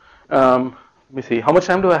implementation. Let me see, how much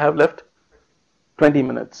time do I have left? 20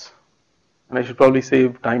 minutes. And I should probably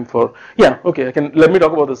save time for, yeah, okay, let me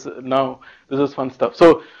talk about this now. This is fun stuff.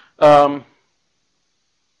 So,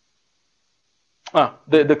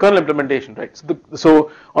 the kernel implementation, right?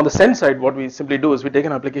 So on the send side, what we simply do is we take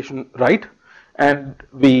an application write, and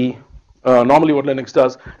we, normally what Linux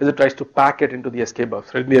does is it tries to pack it into the SK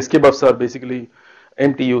buffs, right? The SK buffs are basically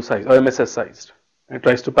MTU size or MSS sized. It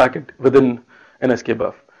tries to pack it within an SK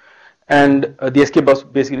buff. And the SK buffs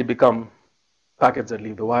basically become packets that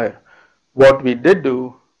leave the wire. What we did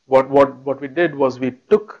was we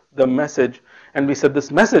took the message and we said this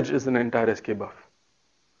message is an entire SK buff.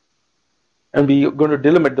 And we are going to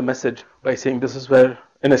delimit the message by saying this is where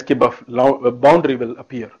an SK buff boundary will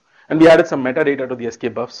appear. And we added some metadata to the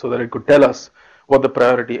SK buff so that it could tell us what the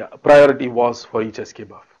priority was for each SK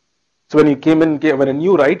buff. So when when a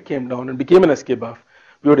new write came down and became an SK buff,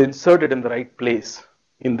 we would insert it in the right place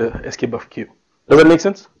in the SK buff queue. Does that make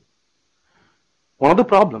sense? One of the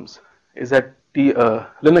problems is that the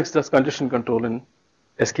Linux does congestion control in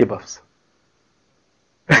SK buffs.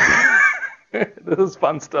 This is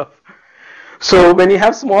fun stuff. So when you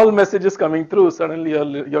have small messages coming through, suddenly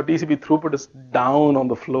your TCP throughput is down on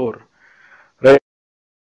the floor, right?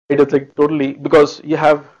 It's like totally, because you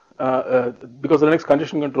have, because the Linux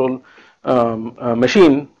congestion control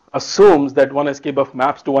machine assumes that one SK buff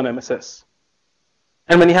maps to one MSS.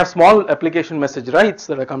 And when you have small application message writes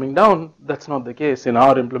that are coming down, that's not the case in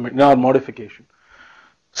our modification.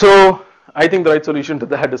 So I think the right solution to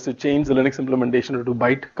that is to change the Linux implementation to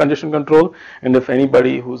byte congestion control. And if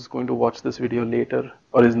anybody who's going to watch this video later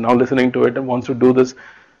or is now listening to it and wants to do this,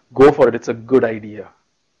 go for it. It's a good idea.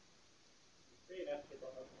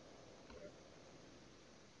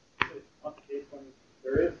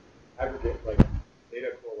 There is aggregate, like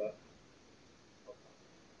data coalesce.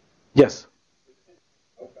 Yes.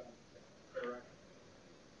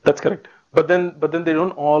 That's correct. But then they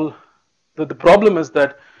don't all. The problem is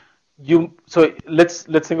that so let's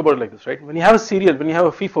think about it like this, right? When you have a serial, when you have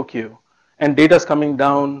a FIFO queue, and data is coming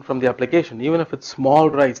down from the application, even if it's small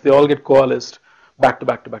writes, they all get coalesced back to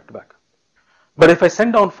back to back to back. But if I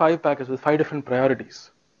send down 5 packets with 5 different priorities,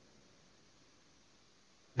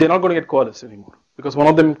 they're not going to get coalesced anymore, because one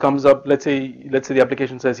of them comes up. Let's say the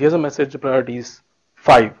application says, here's a message, the priority is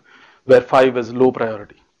 5, where 5 is low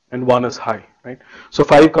priority and 1 is high, right? So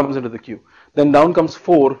 5 comes into the queue. Then down comes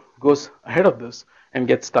 4, goes ahead of this and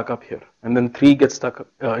gets stuck up here, and then 3 gets stuck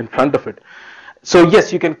in front of it. So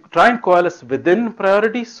yes, you can try and coalesce within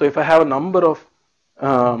priorities. So if I have a number of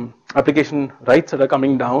application writes that are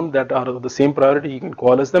coming down that are of the same priority, you can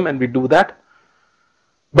coalesce them, and we do that.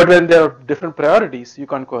 But when there are different priorities, you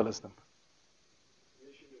can't coalesce them.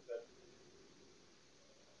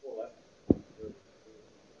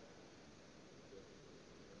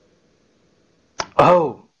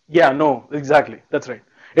 Oh, yeah, no, exactly. That's right.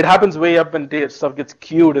 It happens way up when stuff gets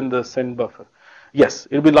queued in the send buffer. Yes,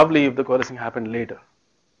 it would be lovely if the coalescing happened later.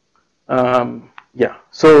 Yeah.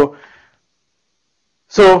 So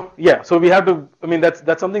we have to. I mean,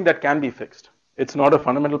 that's something that can be fixed. It's not a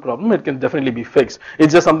fundamental problem. It can definitely be fixed.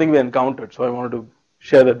 It's just something we encountered. So I wanted to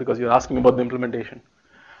share that because you're asking about the implementation.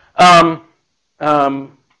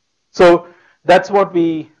 So that's what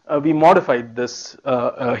we modified this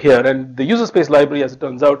here, and the user space library, as it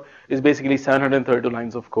turns out, is basically 732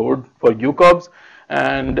 lines of code for UCOBs,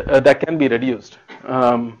 and that can be reduced,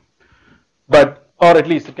 or at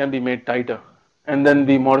least it can be made tighter. And then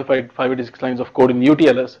we modified 586 lines of code in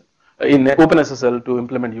UTLS, in OpenSSL to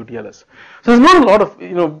implement UTLS. So there's not a lot of,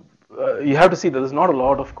 you have to see that there's not a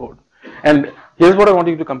lot of code. And here's what I want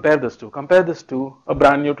you to compare this to. Compare this to a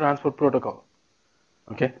brand new transport protocol.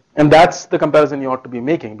 Okay, and that's the comparison you ought to be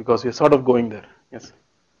making, because you're sort of going there. Yes.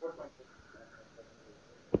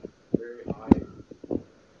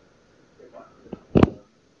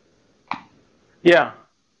 Yeah.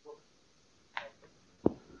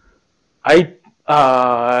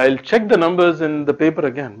 I'll check the numbers in the paper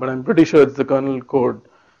again, but I'm pretty sure it's the kernel code.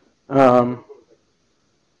 The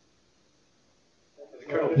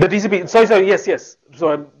TCP. Sorry. Yes.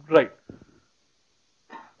 So I'm right.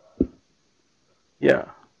 Yeah,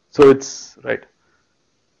 so it's right.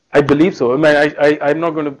 I believe so. I mean, I'm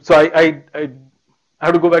not going to. So I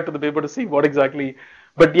have to go back to the paper to see what exactly.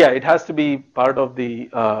 But yeah, it has to be part of the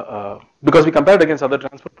because we compared against other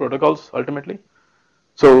transport protocols ultimately.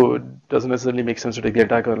 So it doesn't necessarily make sense to take the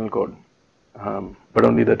entire kernel code, but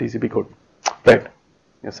only the TCP code. Right.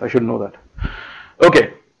 Yes, I should know that.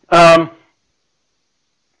 Okay.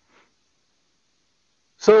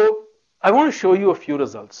 So I want to show you a few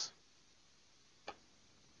results.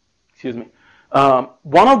 Excuse me.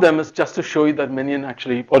 One of them is just to show you that Minion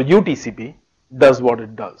actually, or UTCP, does what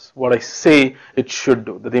it does, what I say it should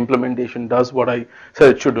do, that the implementation does what I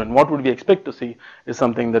said it should do. And what would we expect to see is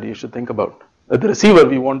something that you should think about. At the receiver,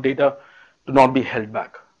 we want data to not be held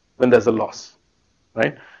back when there's a loss,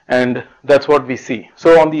 right? And that's what we see.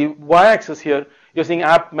 So on the y-axis here, you're seeing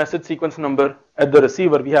app message sequence number. At the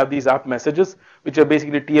receiver, we have these app messages, which are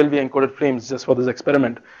basically TLV encoded frames just for this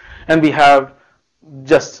experiment. And we have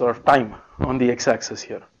just sort of time on the x-axis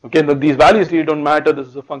here. Okay, now these values really don't matter. This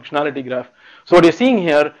is a functionality graph. So what you're seeing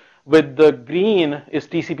here with the green is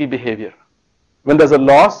TCP behavior. When there's a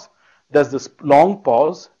loss, there's this long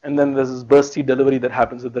pause, and then there's this bursty delivery that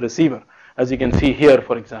happens at the receiver. As you can see here,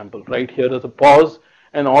 for example, right here there's a pause,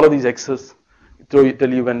 and all of these X's tell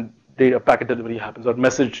you when data packet delivery happens or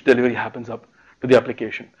message delivery happens up to the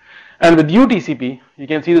application. And with UTCP, you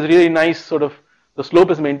can see this really nice sort of, the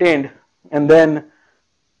slope is maintained, and then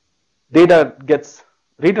data gets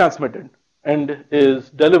retransmitted and is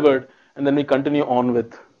delivered, and then we continue on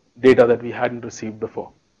with data that we hadn't received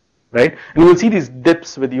before, right? And you'll see these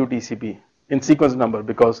dips with UTCP in sequence number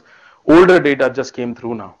because older data just came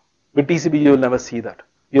through now. With TCP, you'll never see that.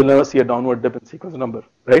 You'll never see a downward dip in sequence number,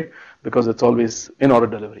 right? Because it's always in order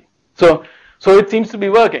delivery. So it seems to be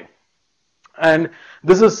working. And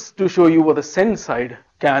this is to show you what the send side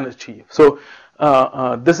can achieve. So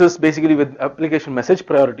this is basically with application message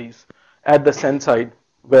priorities at the send side,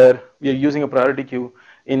 where we are using a priority queue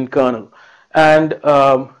in kernel. And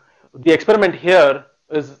the experiment here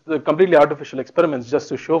is the completely artificial experiments just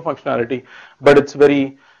to show functionality, but it's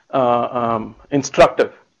very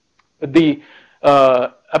instructive. The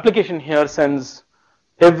application here sends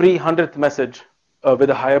every 100th message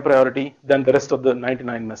with a higher priority than the rest of the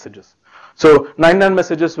 99 messages. So 99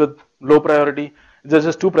 messages with low priority, there's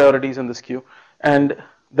just 2 priorities in this queue, and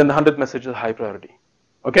then the 100th message is high priority.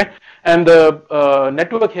 Okay, and the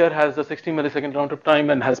network here has a 60 millisecond round trip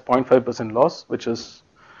time and has 0.5% loss, which is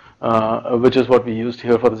which is what we used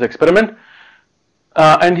here for this experiment.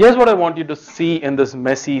 And here's what I want you to see in this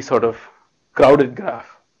messy sort of crowded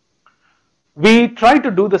graph. We try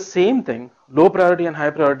to do the same thing, low priority and high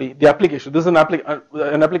priority, the application. This is an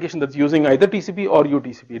application that's using either TCP or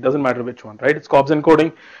UTCP. It doesn't matter which one, right? It's COBS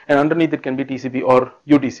encoding, and underneath it can be TCP or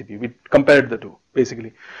UTCP. We compared the two,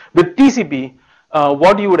 basically. With TCP,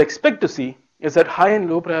 what you would expect to see is that high and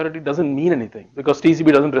low priority doesn't mean anything because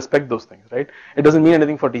TCP doesn't respect those things, right? It doesn't mean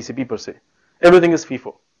anything for TCP per se. Everything is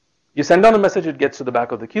FIFO. You send down a message, it gets to the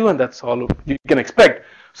back of the queue, and that's all you can expect.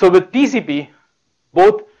 So with TCP,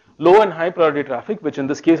 both low and high priority traffic, which in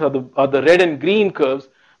this case are the red and green curves,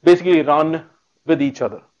 basically run with each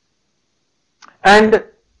other. And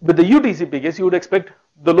with the UTCP case, you would expect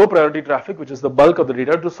the low priority traffic, which is the bulk of the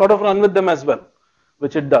data, to sort of run with them as well,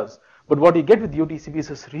 which it does. But what you get with UTCP is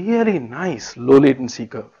this really nice low latency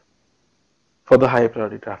curve for the high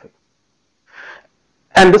priority traffic.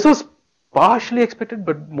 And this was partially expected,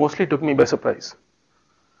 but mostly took me by surprise.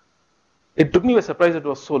 It took me by surprise it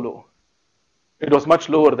was so low. It was much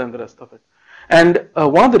lower than the rest of it. And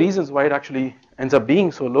one of the reasons why it actually ends up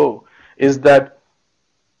being so low is that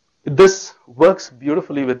this works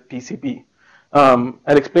beautifully with TCP. I'll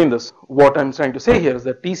explain this. What I'm trying to say here is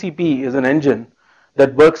that TCP is an engine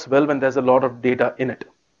that works well when there's a lot of data in it,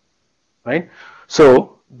 right?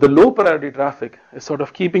 So the low priority traffic is sort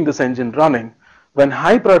of keeping this engine running. When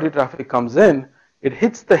high priority traffic comes in, it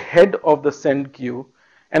hits the head of the send queue,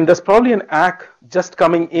 and there's probably an ACK just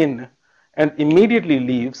coming in and immediately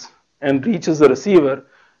leaves and reaches the receiver,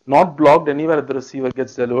 not blocked anywhere at the receiver,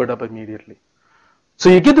 gets delivered up immediately. So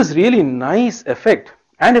you get this really nice effect.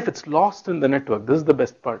 And if it's lost in the network, this is the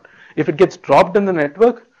best part. If it gets dropped in the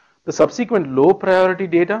network, the subsequent low priority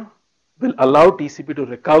data will allow TCP to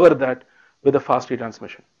recover that with a fast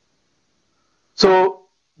retransmission. So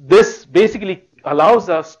this basically allows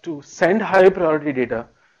us to send high priority data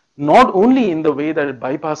not only in the way that it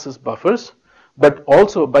bypasses buffers, but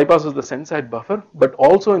also bypasses the send side buffer, but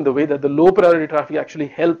also in the way that the low priority traffic actually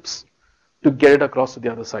helps to get it across to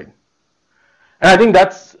the other side. And I think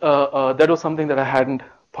that's that was something that I hadn't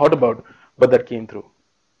thought about, but that came through.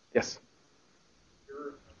 Yes.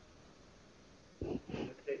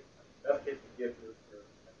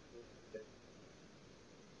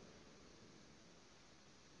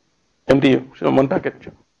 MTU, so one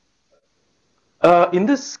packet. In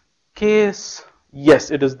this case,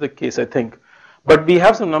 yes, it is the case, I think. But we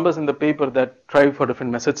have some numbers in the paper that try for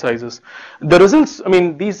different message sizes. The results, I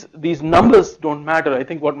mean, these numbers don't matter. I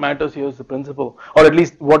think what matters here is the principle, or at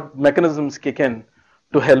least what mechanisms kick in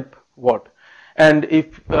to help what. And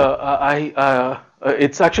if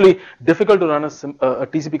it's actually difficult to run a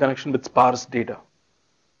TCP connection with sparse data,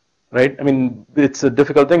 right? I mean, it's a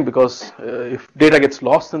difficult thing because if data gets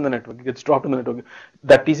lost in the network, it gets dropped in the network,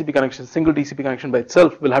 that TCP connection, single TCP connection by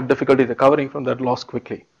itself will have difficulty recovering from that loss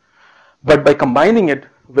quickly. But by combining it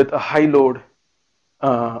with a high load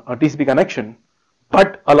a TCP connection,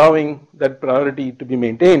 but allowing that priority to be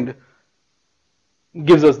maintained,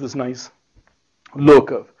 gives us this nice low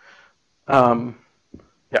curve.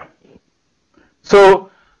 Yeah.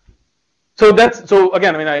 So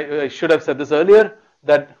again, I mean, I should have said this earlier,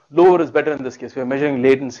 that lower is better in this case. We are measuring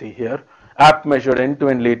latency here. App measured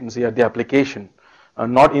end-to-end latency at the application,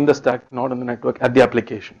 not in the stack, not in the network, at the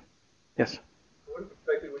application. Yes. What is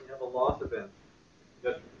expected when you have a loss event?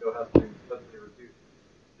 Just go have to suddenly reduce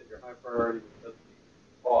that your high priority doesn't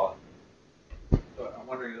pause. So I'm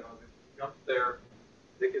wondering, are the jumps there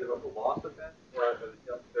indicative of a loss event, or are the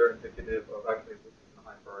jumps there indicative of actually losing the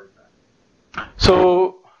high priority event?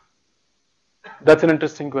 So that's an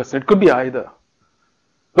interesting question. It could be either.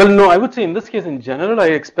 Well, no, I would say in this case, in general, I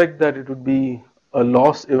expect that it would be a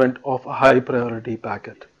loss event of a high priority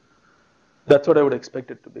packet. That's what I would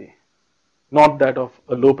expect it to be, not that of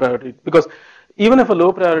a low priority. Because even if a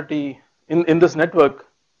low priority in this network,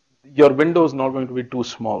 your window is not going to be too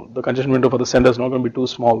small. The congestion window for the sender is not going to be too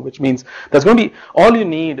small, which means there's going to be, all you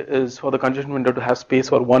need is for the congestion window to have space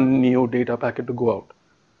for one new data packet to go out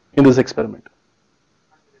in this experiment.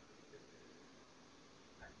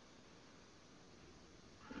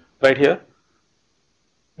 Right here?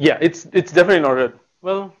 Yeah, it's definitely not red.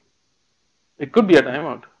 Well, it could be a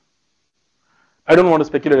timeout. I don't want to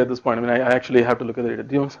speculate at this point. I mean, I actually have to look at the data.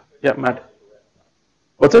 Do you want to? Yeah, Matt.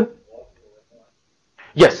 What's it?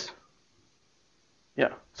 Yes.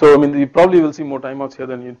 Yeah. So, I mean, you probably will see more timeouts here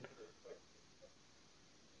than you.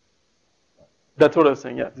 That's what I was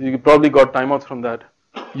saying. Yeah. You probably got timeouts from that.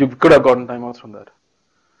 You could have gotten timeouts from that.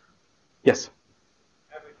 Yes.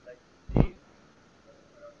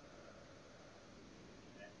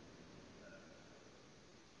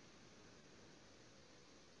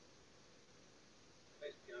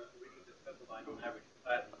 I don't have a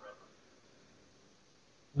class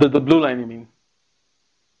forever. The blue line, you mean?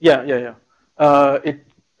 Yeah.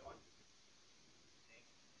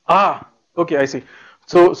 Okay, I see.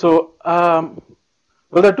 Well,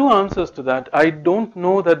 there are two answers to that. I don't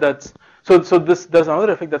know that that's there's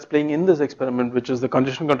another effect that's playing in this experiment, which is the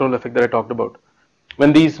congestion control effect that I talked about.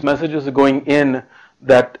 When these messages are going in,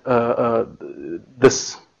 that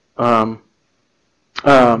these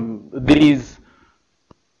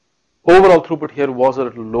overall throughput here was a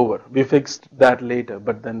little lower. We fixed that later,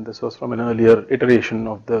 but then this was from an earlier iteration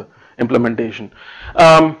of the implementation.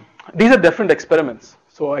 These are different experiments.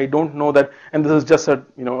 So I don't know that, and this is just a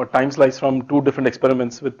time slice from two different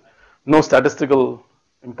experiments with no statistical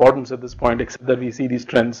importance at this point, except that we see these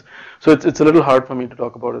trends. So it's a little hard for me to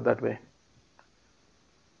talk about it that way.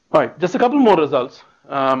 All right, just a couple more results.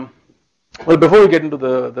 Well, before we get into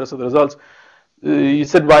the rest of the results, you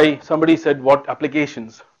said somebody said what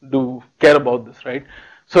applications do care about this, right?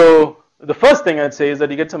 So the first thing I'd say is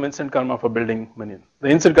that you get some instant karma for building Minion. The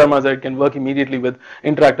instant karma is that it can work immediately with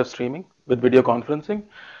interactive streaming, with video conferencing,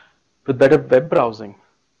 with better web browsing.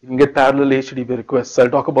 You can get parallel HTTP requests. I'll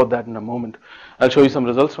talk about that in a moment. I'll show you some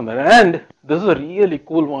results from that. And this is a really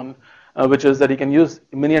cool one, which is that you can use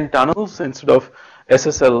Minion tunnels instead of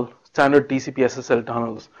SSL, standard TCP SSL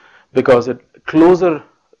tunnels, because it closer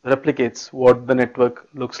replicates what the network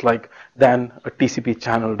looks like than a TCP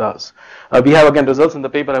channel does. We have again results in the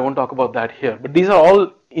paper. I won't talk about that here, but these are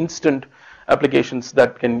all instant applications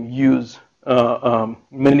that can use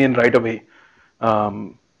Minion right away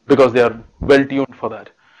because they are well tuned for that.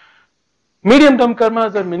 Medium-term karma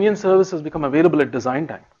is that Minion services become available at design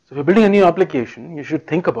time. So if you're building a new application, you should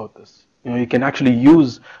think about this. You can actually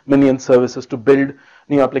use Minion services to build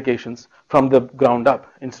new applications from the ground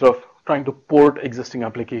up instead of trying to port existing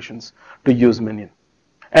applications to use Minion.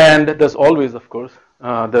 And there's always, of course,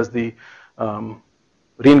 there's the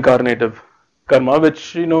reincarnative karma,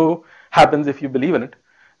 which happens if you believe in it,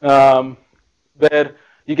 where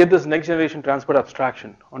you get this next generation transport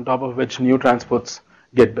abstraction on top of which new transports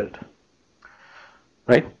get built.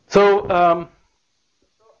 Right? So I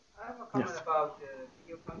have a comment yes. about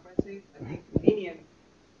video conferencing. I think Minion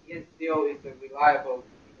still is a reliable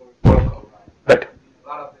protocol, right? Right. A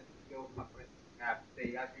lot of the video conferencing apps,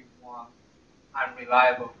 they actually want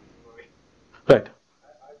unreliable. Right.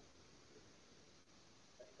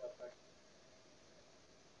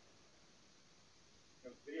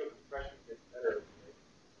 Video compression gets better.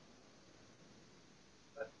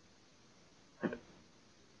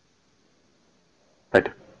 Right.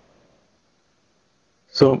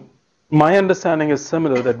 So my understanding is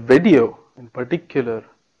similar, that video in particular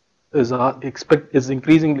is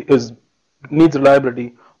needs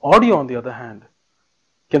reliability. Audio, on the other hand,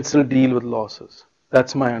 can still deal with losses.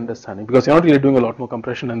 That's my understanding, because you're not really doing a lot more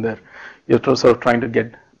compression in there. You're sort of trying to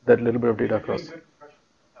get that little bit of data across.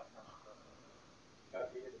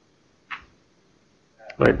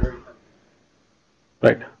 Right.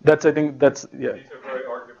 Right. I think that's, yeah. These are very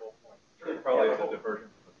arguable points. Probably is a diversion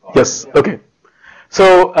from the talk. Yes. Okay.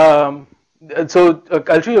 So, I'll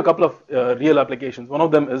show you a couple of real applications. One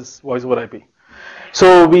of them is voice over IP.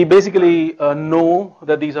 So we basically know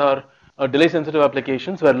that these are delay sensitive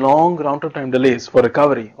applications where long round trip time delays for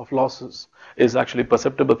recovery of losses is actually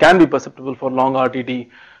perceptible, can be perceptible for long RTT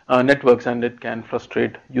networks, and it can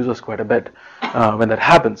frustrate users quite a bit when that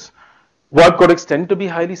happens. VoIP codecs tend to be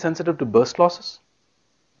highly sensitive to burst losses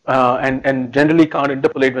and generally can't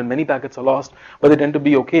interpolate when many packets are lost, but they tend to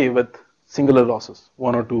be okay with singular losses,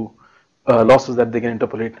 one or two losses that they can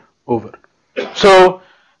interpolate over. So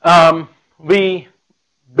we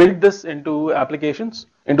built this into applications,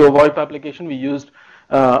 into a VoIP application. We used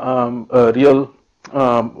a real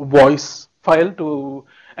voice file to,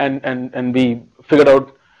 and we figured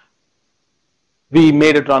out, we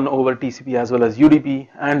made it run over TCP as well as UDP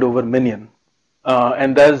and over Minion.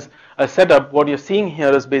 And there's a setup. What you're seeing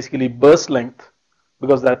here is basically burst length,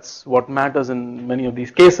 because that's what matters in many of these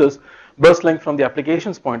cases. Burst length from the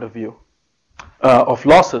application's point of view of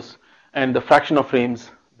losses, and the fraction of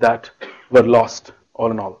frames that were lost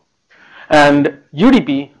all in all. And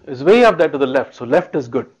UDP is way up there to the left, so left is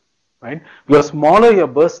good, right? Because smaller your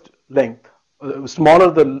burst length,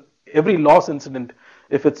 smaller every loss incident,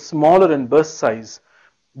 if it's smaller in burst size,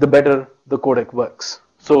 the better the codec works.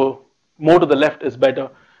 So more to the left is better,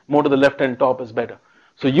 more to the left and top is better.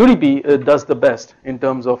 So UDP does the best in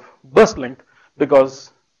terms of burst length,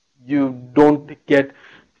 because you don't get,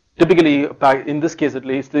 typically in this case at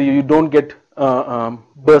least, you don't get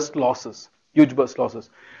burst losses, huge burst losses.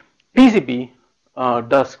 TCP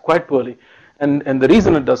does quite poorly, And the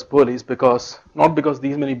reason it does poorly is because, not because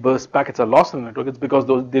these many burst packets are lost in the network, it's because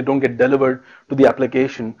they don't get delivered to the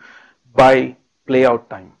application by playout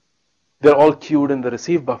time. They're all queued in the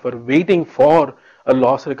receive buffer waiting for a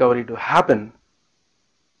loss recovery to happen.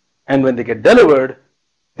 And when they get delivered,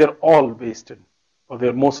 they're all wasted, or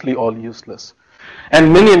they're mostly all useless.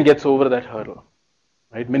 And Minion gets over that hurdle.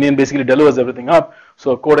 Right? Minion basically delivers everything up,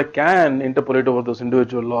 so a codec can interpolate over those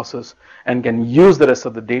individual losses and can use the rest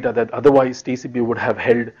of the data that otherwise TCP would have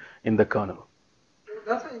held in the kernel.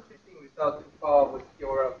 That's an interesting result with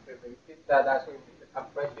your observation that actually the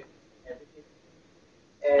compression and everything.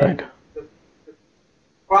 And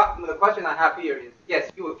Right. the question I have here is,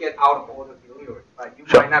 yes, you will get out of order delivery, but you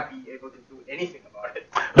Sure. might not be able to do anything about it.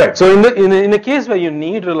 Right. So in a case where you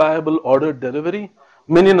need reliable ordered delivery,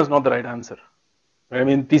 Minion is not the right answer. I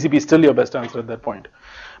mean, TCP is still your best answer at that point.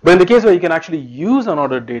 But in the case where you can actually use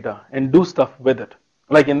unordered data and do stuff with it,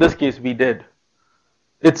 like in this case we did,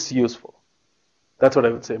 it's useful. That's what I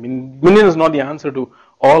would say. I mean, Minion is not the answer to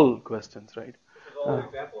all questions, right? This is all an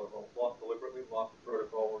example of a lost, deliberately lost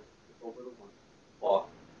protocol over the one lost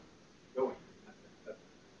going.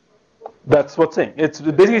 That's what's saying. It's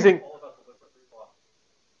basically saying all about deliberately lost.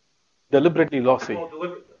 deliberately lossy. Well,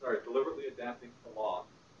 deliberately adapting to loss,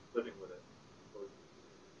 living with it.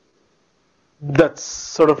 That's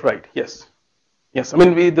sort of right. Yes. Yes. I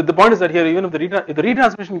mean, the point is that here, even if the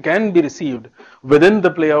retransmission can be received within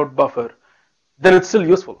the playout buffer, then it's still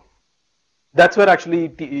useful. That's where actually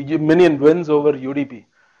Minion wins over UDP,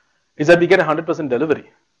 is that we get 100%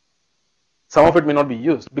 delivery. Some of it may not be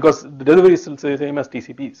used because the delivery is still the same as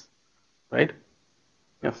TCP's, right?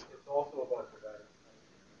 Yes. It's also about providing.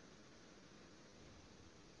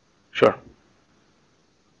 Sure.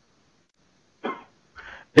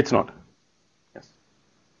 It's not. Yes.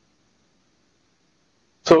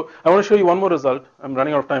 So I want to show you one more result. I'm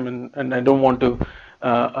running out of time, and I don't want to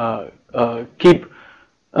keep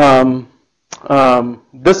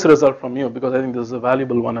this result from you because I think this is a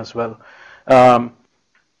valuable one as well.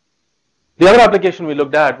 The other application we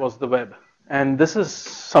looked at was the web, and this is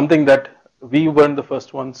something that we weren't the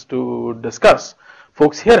first ones to discuss.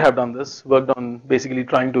 Folks here have done this, worked on basically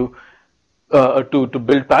trying to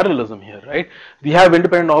build parallelism here, right? We have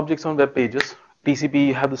independent objects on web pages. TCP,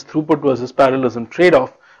 you have this throughput versus parallelism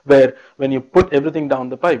trade-off, where when you put everything down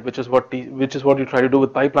the pipe, which is what you try to do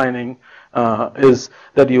with pipelining, is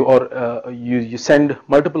that you send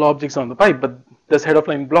multiple objects on the pipe, but there's head of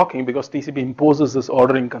line blocking because TCP imposes this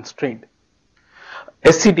ordering constraint.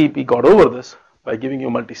 SCTP got over this by giving you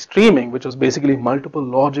multi-streaming, which was basically multiple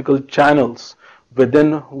logical channels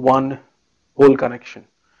within one whole connection.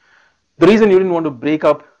 The reason you didn't want to break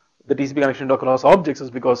up the TCP connection across objects is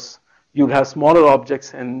because you'd have smaller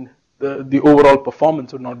objects and the overall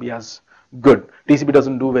performance would not be as good. TCP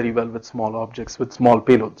doesn't do very well with small objects, with small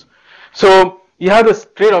payloads. So you have this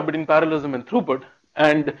trade-off between parallelism and throughput,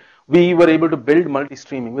 and we were able to build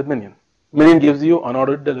multi-streaming with Minion. Minion gives you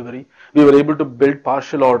unordered delivery. We were able to build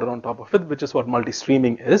partial order on top of it, which is what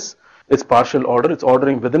multi-streaming is. It's partial order. It's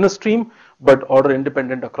ordering within a stream, but order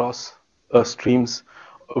independent across streams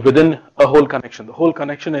within a whole connection. The whole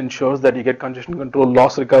connection ensures that you get congestion control,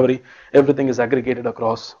 loss recovery, everything is aggregated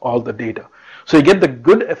across all the data. So you get the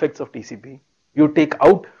good effects of TCP, you take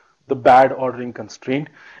out the bad ordering constraint,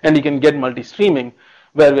 and you can get multi-streaming,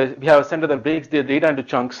 where we have a sender that breaks the data into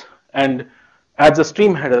chunks and adds a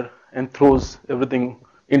stream header and throws everything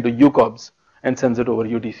into UCOBs and sends it over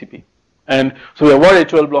UTCP. And so we avoid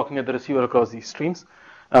HOL blocking at the receiver across these streams.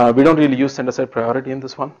 We don't really use sender-side priority in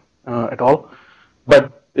this one at all,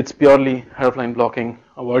 but it's purely head of line blocking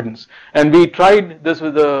avoidance. And we tried this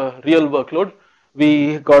with a real workload.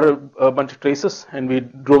 We got a bunch of traces and we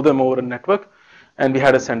drove them over a network, and we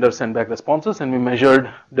had a sender send back responses, and we measured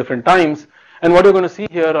different times. And what you're going to see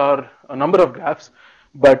here are a number of graphs,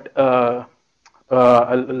 but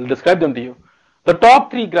I'll describe them to you. The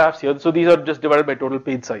top three graphs here, so these are just divided by total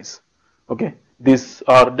page size. Okay, these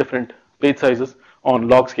are different page sizes on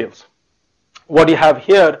log scales. What you have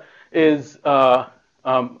here is,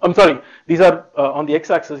 I'm sorry, these are on the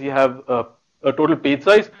x-axis you have a total page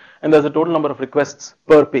size, and there's a total number of requests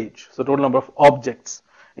per page, so total number of objects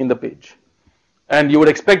in the page. And you would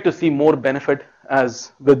expect to see more benefit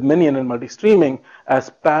as with Minion and multi-streaming as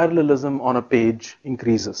parallelism on a page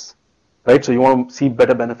increases, right? So you want to see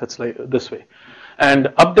better benefits like this way.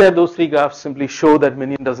 And up there, those three graphs simply show that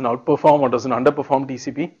Minion doesn't outperform or doesn't underperform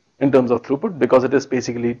TCP in terms of throughput, because it is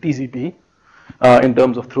basically TCP in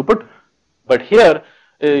terms of throughput. But here,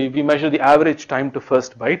 we measure the average time to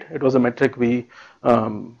first byte. It was a metric we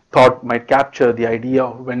thought might capture the idea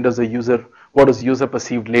of when does a user, what is user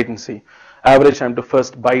perceived latency. average time to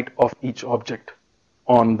first byte of each object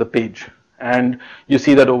on the page. And you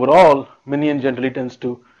see that overall, Minion generally tends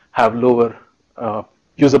to have lower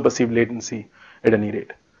user perceived latency at any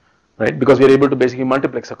rate, right? Because we are able to basically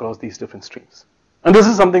multiplex across these different streams. And this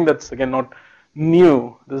is something that's again not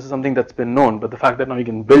new. This is something that's been known, but the fact that now you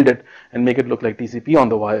can build it and make it look like TCP on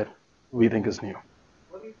the wire, we think is new.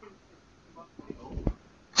 What do you think?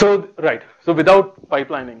 So right, so without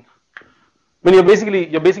pipelining, when you're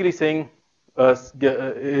basically saying it's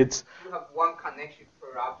You have one connection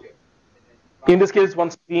per object. in this case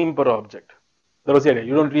one stream per object. That was the idea.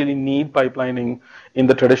 You don't really need pipelining in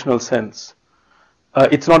the traditional sense.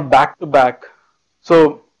 It's not back to back.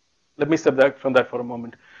 So let me step back from that for a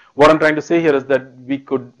moment. What I'm trying to say here is that we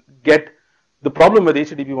could get the problem with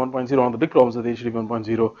HTTP 1.0, one of the big problems with HTTP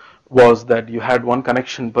 1.0 was that you had one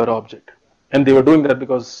connection per object. And they were doing that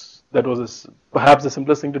because that was perhaps the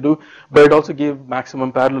simplest thing to do, but it also gave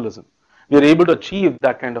maximum parallelism. We are able to achieve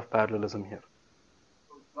that kind of parallelism here.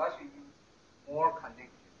 So you actually use more connections.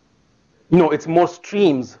 No, it's more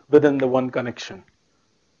streams within the one connection.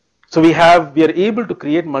 So we are able to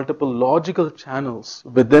create multiple logical channels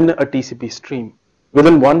within a TCP stream,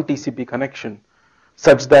 within one TCP connection,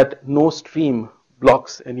 such that no stream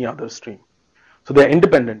blocks any other stream. So they are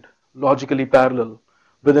independent, logically parallel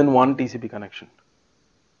within one TCP connection.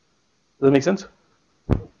 Does that make sense?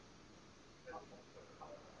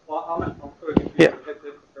 Well, I'm sort of confused. Yeah.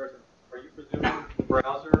 Are you presuming the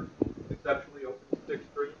browser conceptually opens 6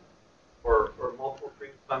 streams or multiple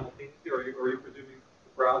streams simultaneously, or are you presuming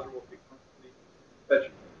the browser will frequently fetch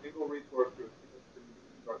a single resource to a single stream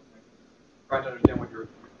resource connection? Trying to understand what your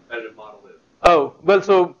competitive model is. Oh, well,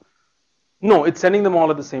 so no, it's sending them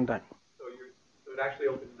all at the same time. So it actually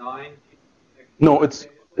opens 9 TCP connections. No,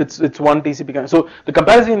 it's one TCP connection. So the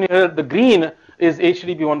comparison here, the green is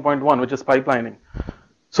HTTP 1.1, which is pipelining.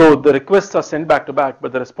 So the requests are sent back to back,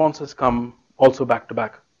 but the responses come also back to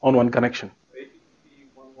back on one connection. So HTTP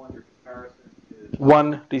 1.1, your comparison is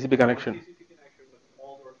One TCP connection. TCP connection with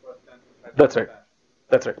all the requests sent to That's right.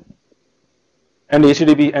 That's right. And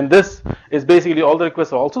HTTP, and this is basically all the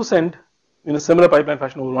requests are also sent in a similar pipeline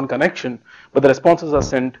fashion over one connection, but the responses are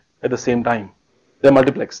sent at the same time. They're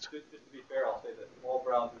multiplexed. Just to be fair, I'll say that all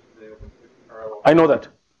browsers today open 6 parallel. I know that.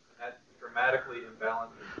 That dramatically imbalances.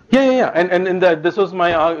 Yeah. And in that, this was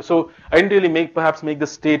my, so I didn't really perhaps make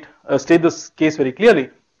this state this case very clearly.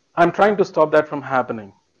 I'm trying to stop that from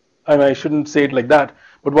happening. I mean, I shouldn't say it like that,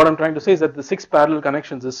 but what I'm trying to say is that the 6 parallel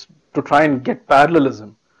connections is to try and get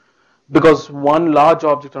parallelism, because one large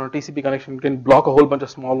object on a TCP connection can block a whole bunch of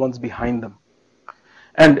small ones behind them.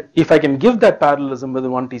 And if I can give that parallelism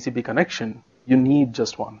within one TCP connection, you need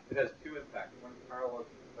just one. It has 2 impacts. One parallel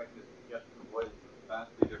effectiveness congestion avoidance is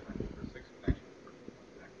vastly different for 6 connections versus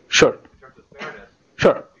 1 connection. Sure. In terms of fairness,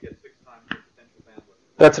 Sure. you get 6 times the potential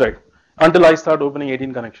bandwidth. That's right. Until I start opening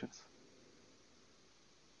 18 connections.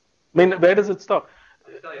 I mean, where does it stop?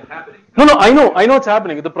 I'm just telling you it's happening. No, I know it's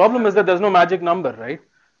happening. The problem is that there's no magic number, right?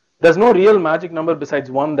 There's no real magic number besides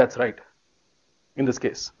 1 that's right in this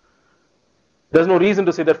case. There's no reason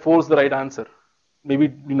to say that 4 is the right answer.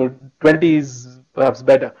 Maybe 20 is perhaps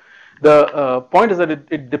better. The point is that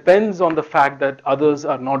it depends on the fact that others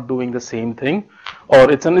are not doing the same thing, or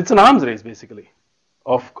it's an arms race basically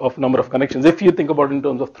of number of connections. If you think about it in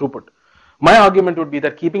terms of throughput, my argument would be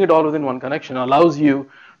that keeping it all within one connection allows you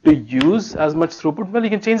to use as much throughput. Well, you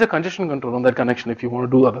can change the congestion control on that connection if you want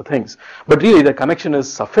to do other things, but really the connection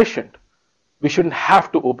is sufficient. We shouldn't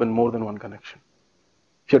have to open more than one connection.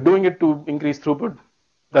 If you're doing it to increase throughput,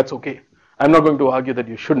 that's okay. I'm not going to argue that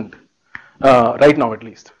you shouldn't, right now at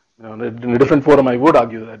least. In a different forum, I would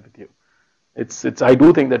argue that with you. I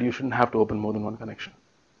do think that you shouldn't have to open more than one connection.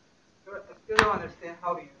 I still don't understand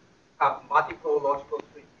how do you have multiple logical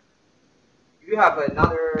streams. You have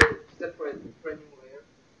another separate framing layer.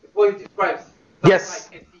 Before you describe something Yes.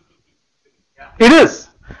 like SCTP. Yeah. It is.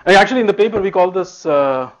 Actually, in the paper, we call this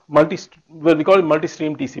we call it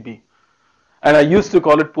multi-stream TCP, and I used to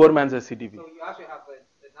call it poor man's SCTP. So you actually have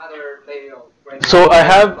another layer of framing. So I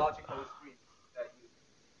have logical streams that you.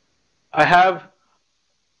 I have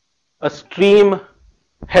a stream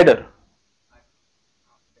header,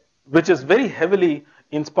 which is very heavily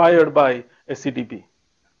inspired by SCTP.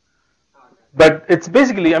 But it's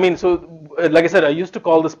basically, I mean, so like I said, I used to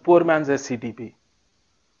call this poor man's SCTP.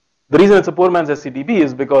 The reason it's a poor man's SCTP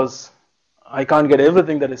is because I can't get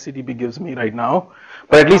everything that SCTP gives me right now,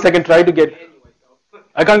 but at least I can try to get,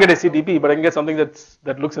 I can't get SCTP, but I can get something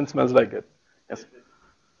that looks and smells like it. Yes.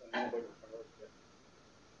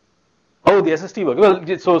 Oh, the SST work.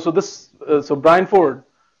 Well, so Brian Ford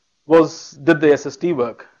did the SST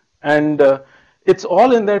work, and it's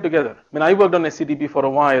all in there together. I mean, I worked on SCTP for a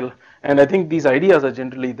while, and I think these ideas are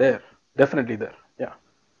generally there, definitely there. Yeah.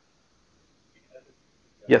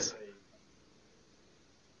 Yes.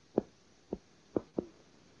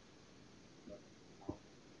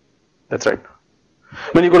 That's right.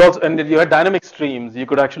 I mean, you could also, and you had dynamic streams. You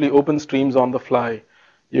could actually open streams on the fly.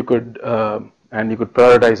 You could, and you could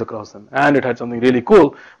prioritize across them. And it had something really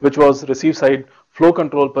cool, which was receive side flow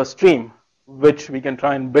control per stream, which we can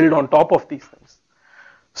try and build on top of these things.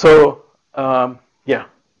 So, yeah,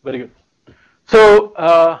 very good.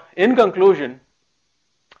 So, in conclusion,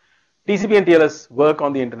 TCP and TLS work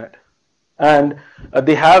on the internet, and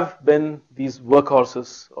they have been these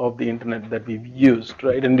workhorses of the internet that we've used,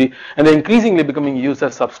 right? And they're increasingly becoming used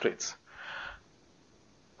as substrates.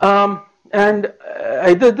 And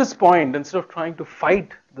at this point, instead of trying to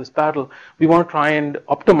fight this battle, we want to try and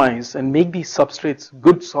optimize and make these substrates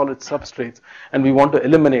good, solid substrates, and we want to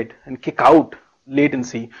eliminate and kick out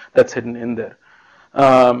latency that's hidden in there.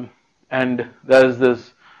 And there's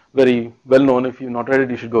this very well-known, if you've not read it,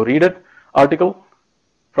 you should go read it, article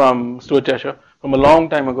from Stuart Cheshire from a long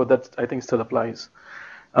time ago that I think still applies.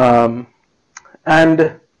 And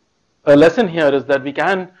a lesson here is that we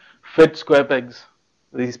can fit square pegs,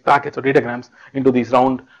 these packets or datagrams, into these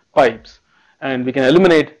round pipes, and we can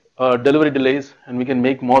eliminate delivery delays, and we can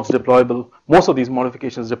make mods deployable, most of these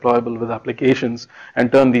modifications deployable with applications,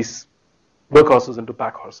 and turn these workhorses into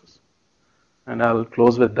pack horses. And I'll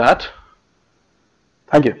close with that.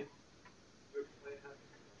 Thank you.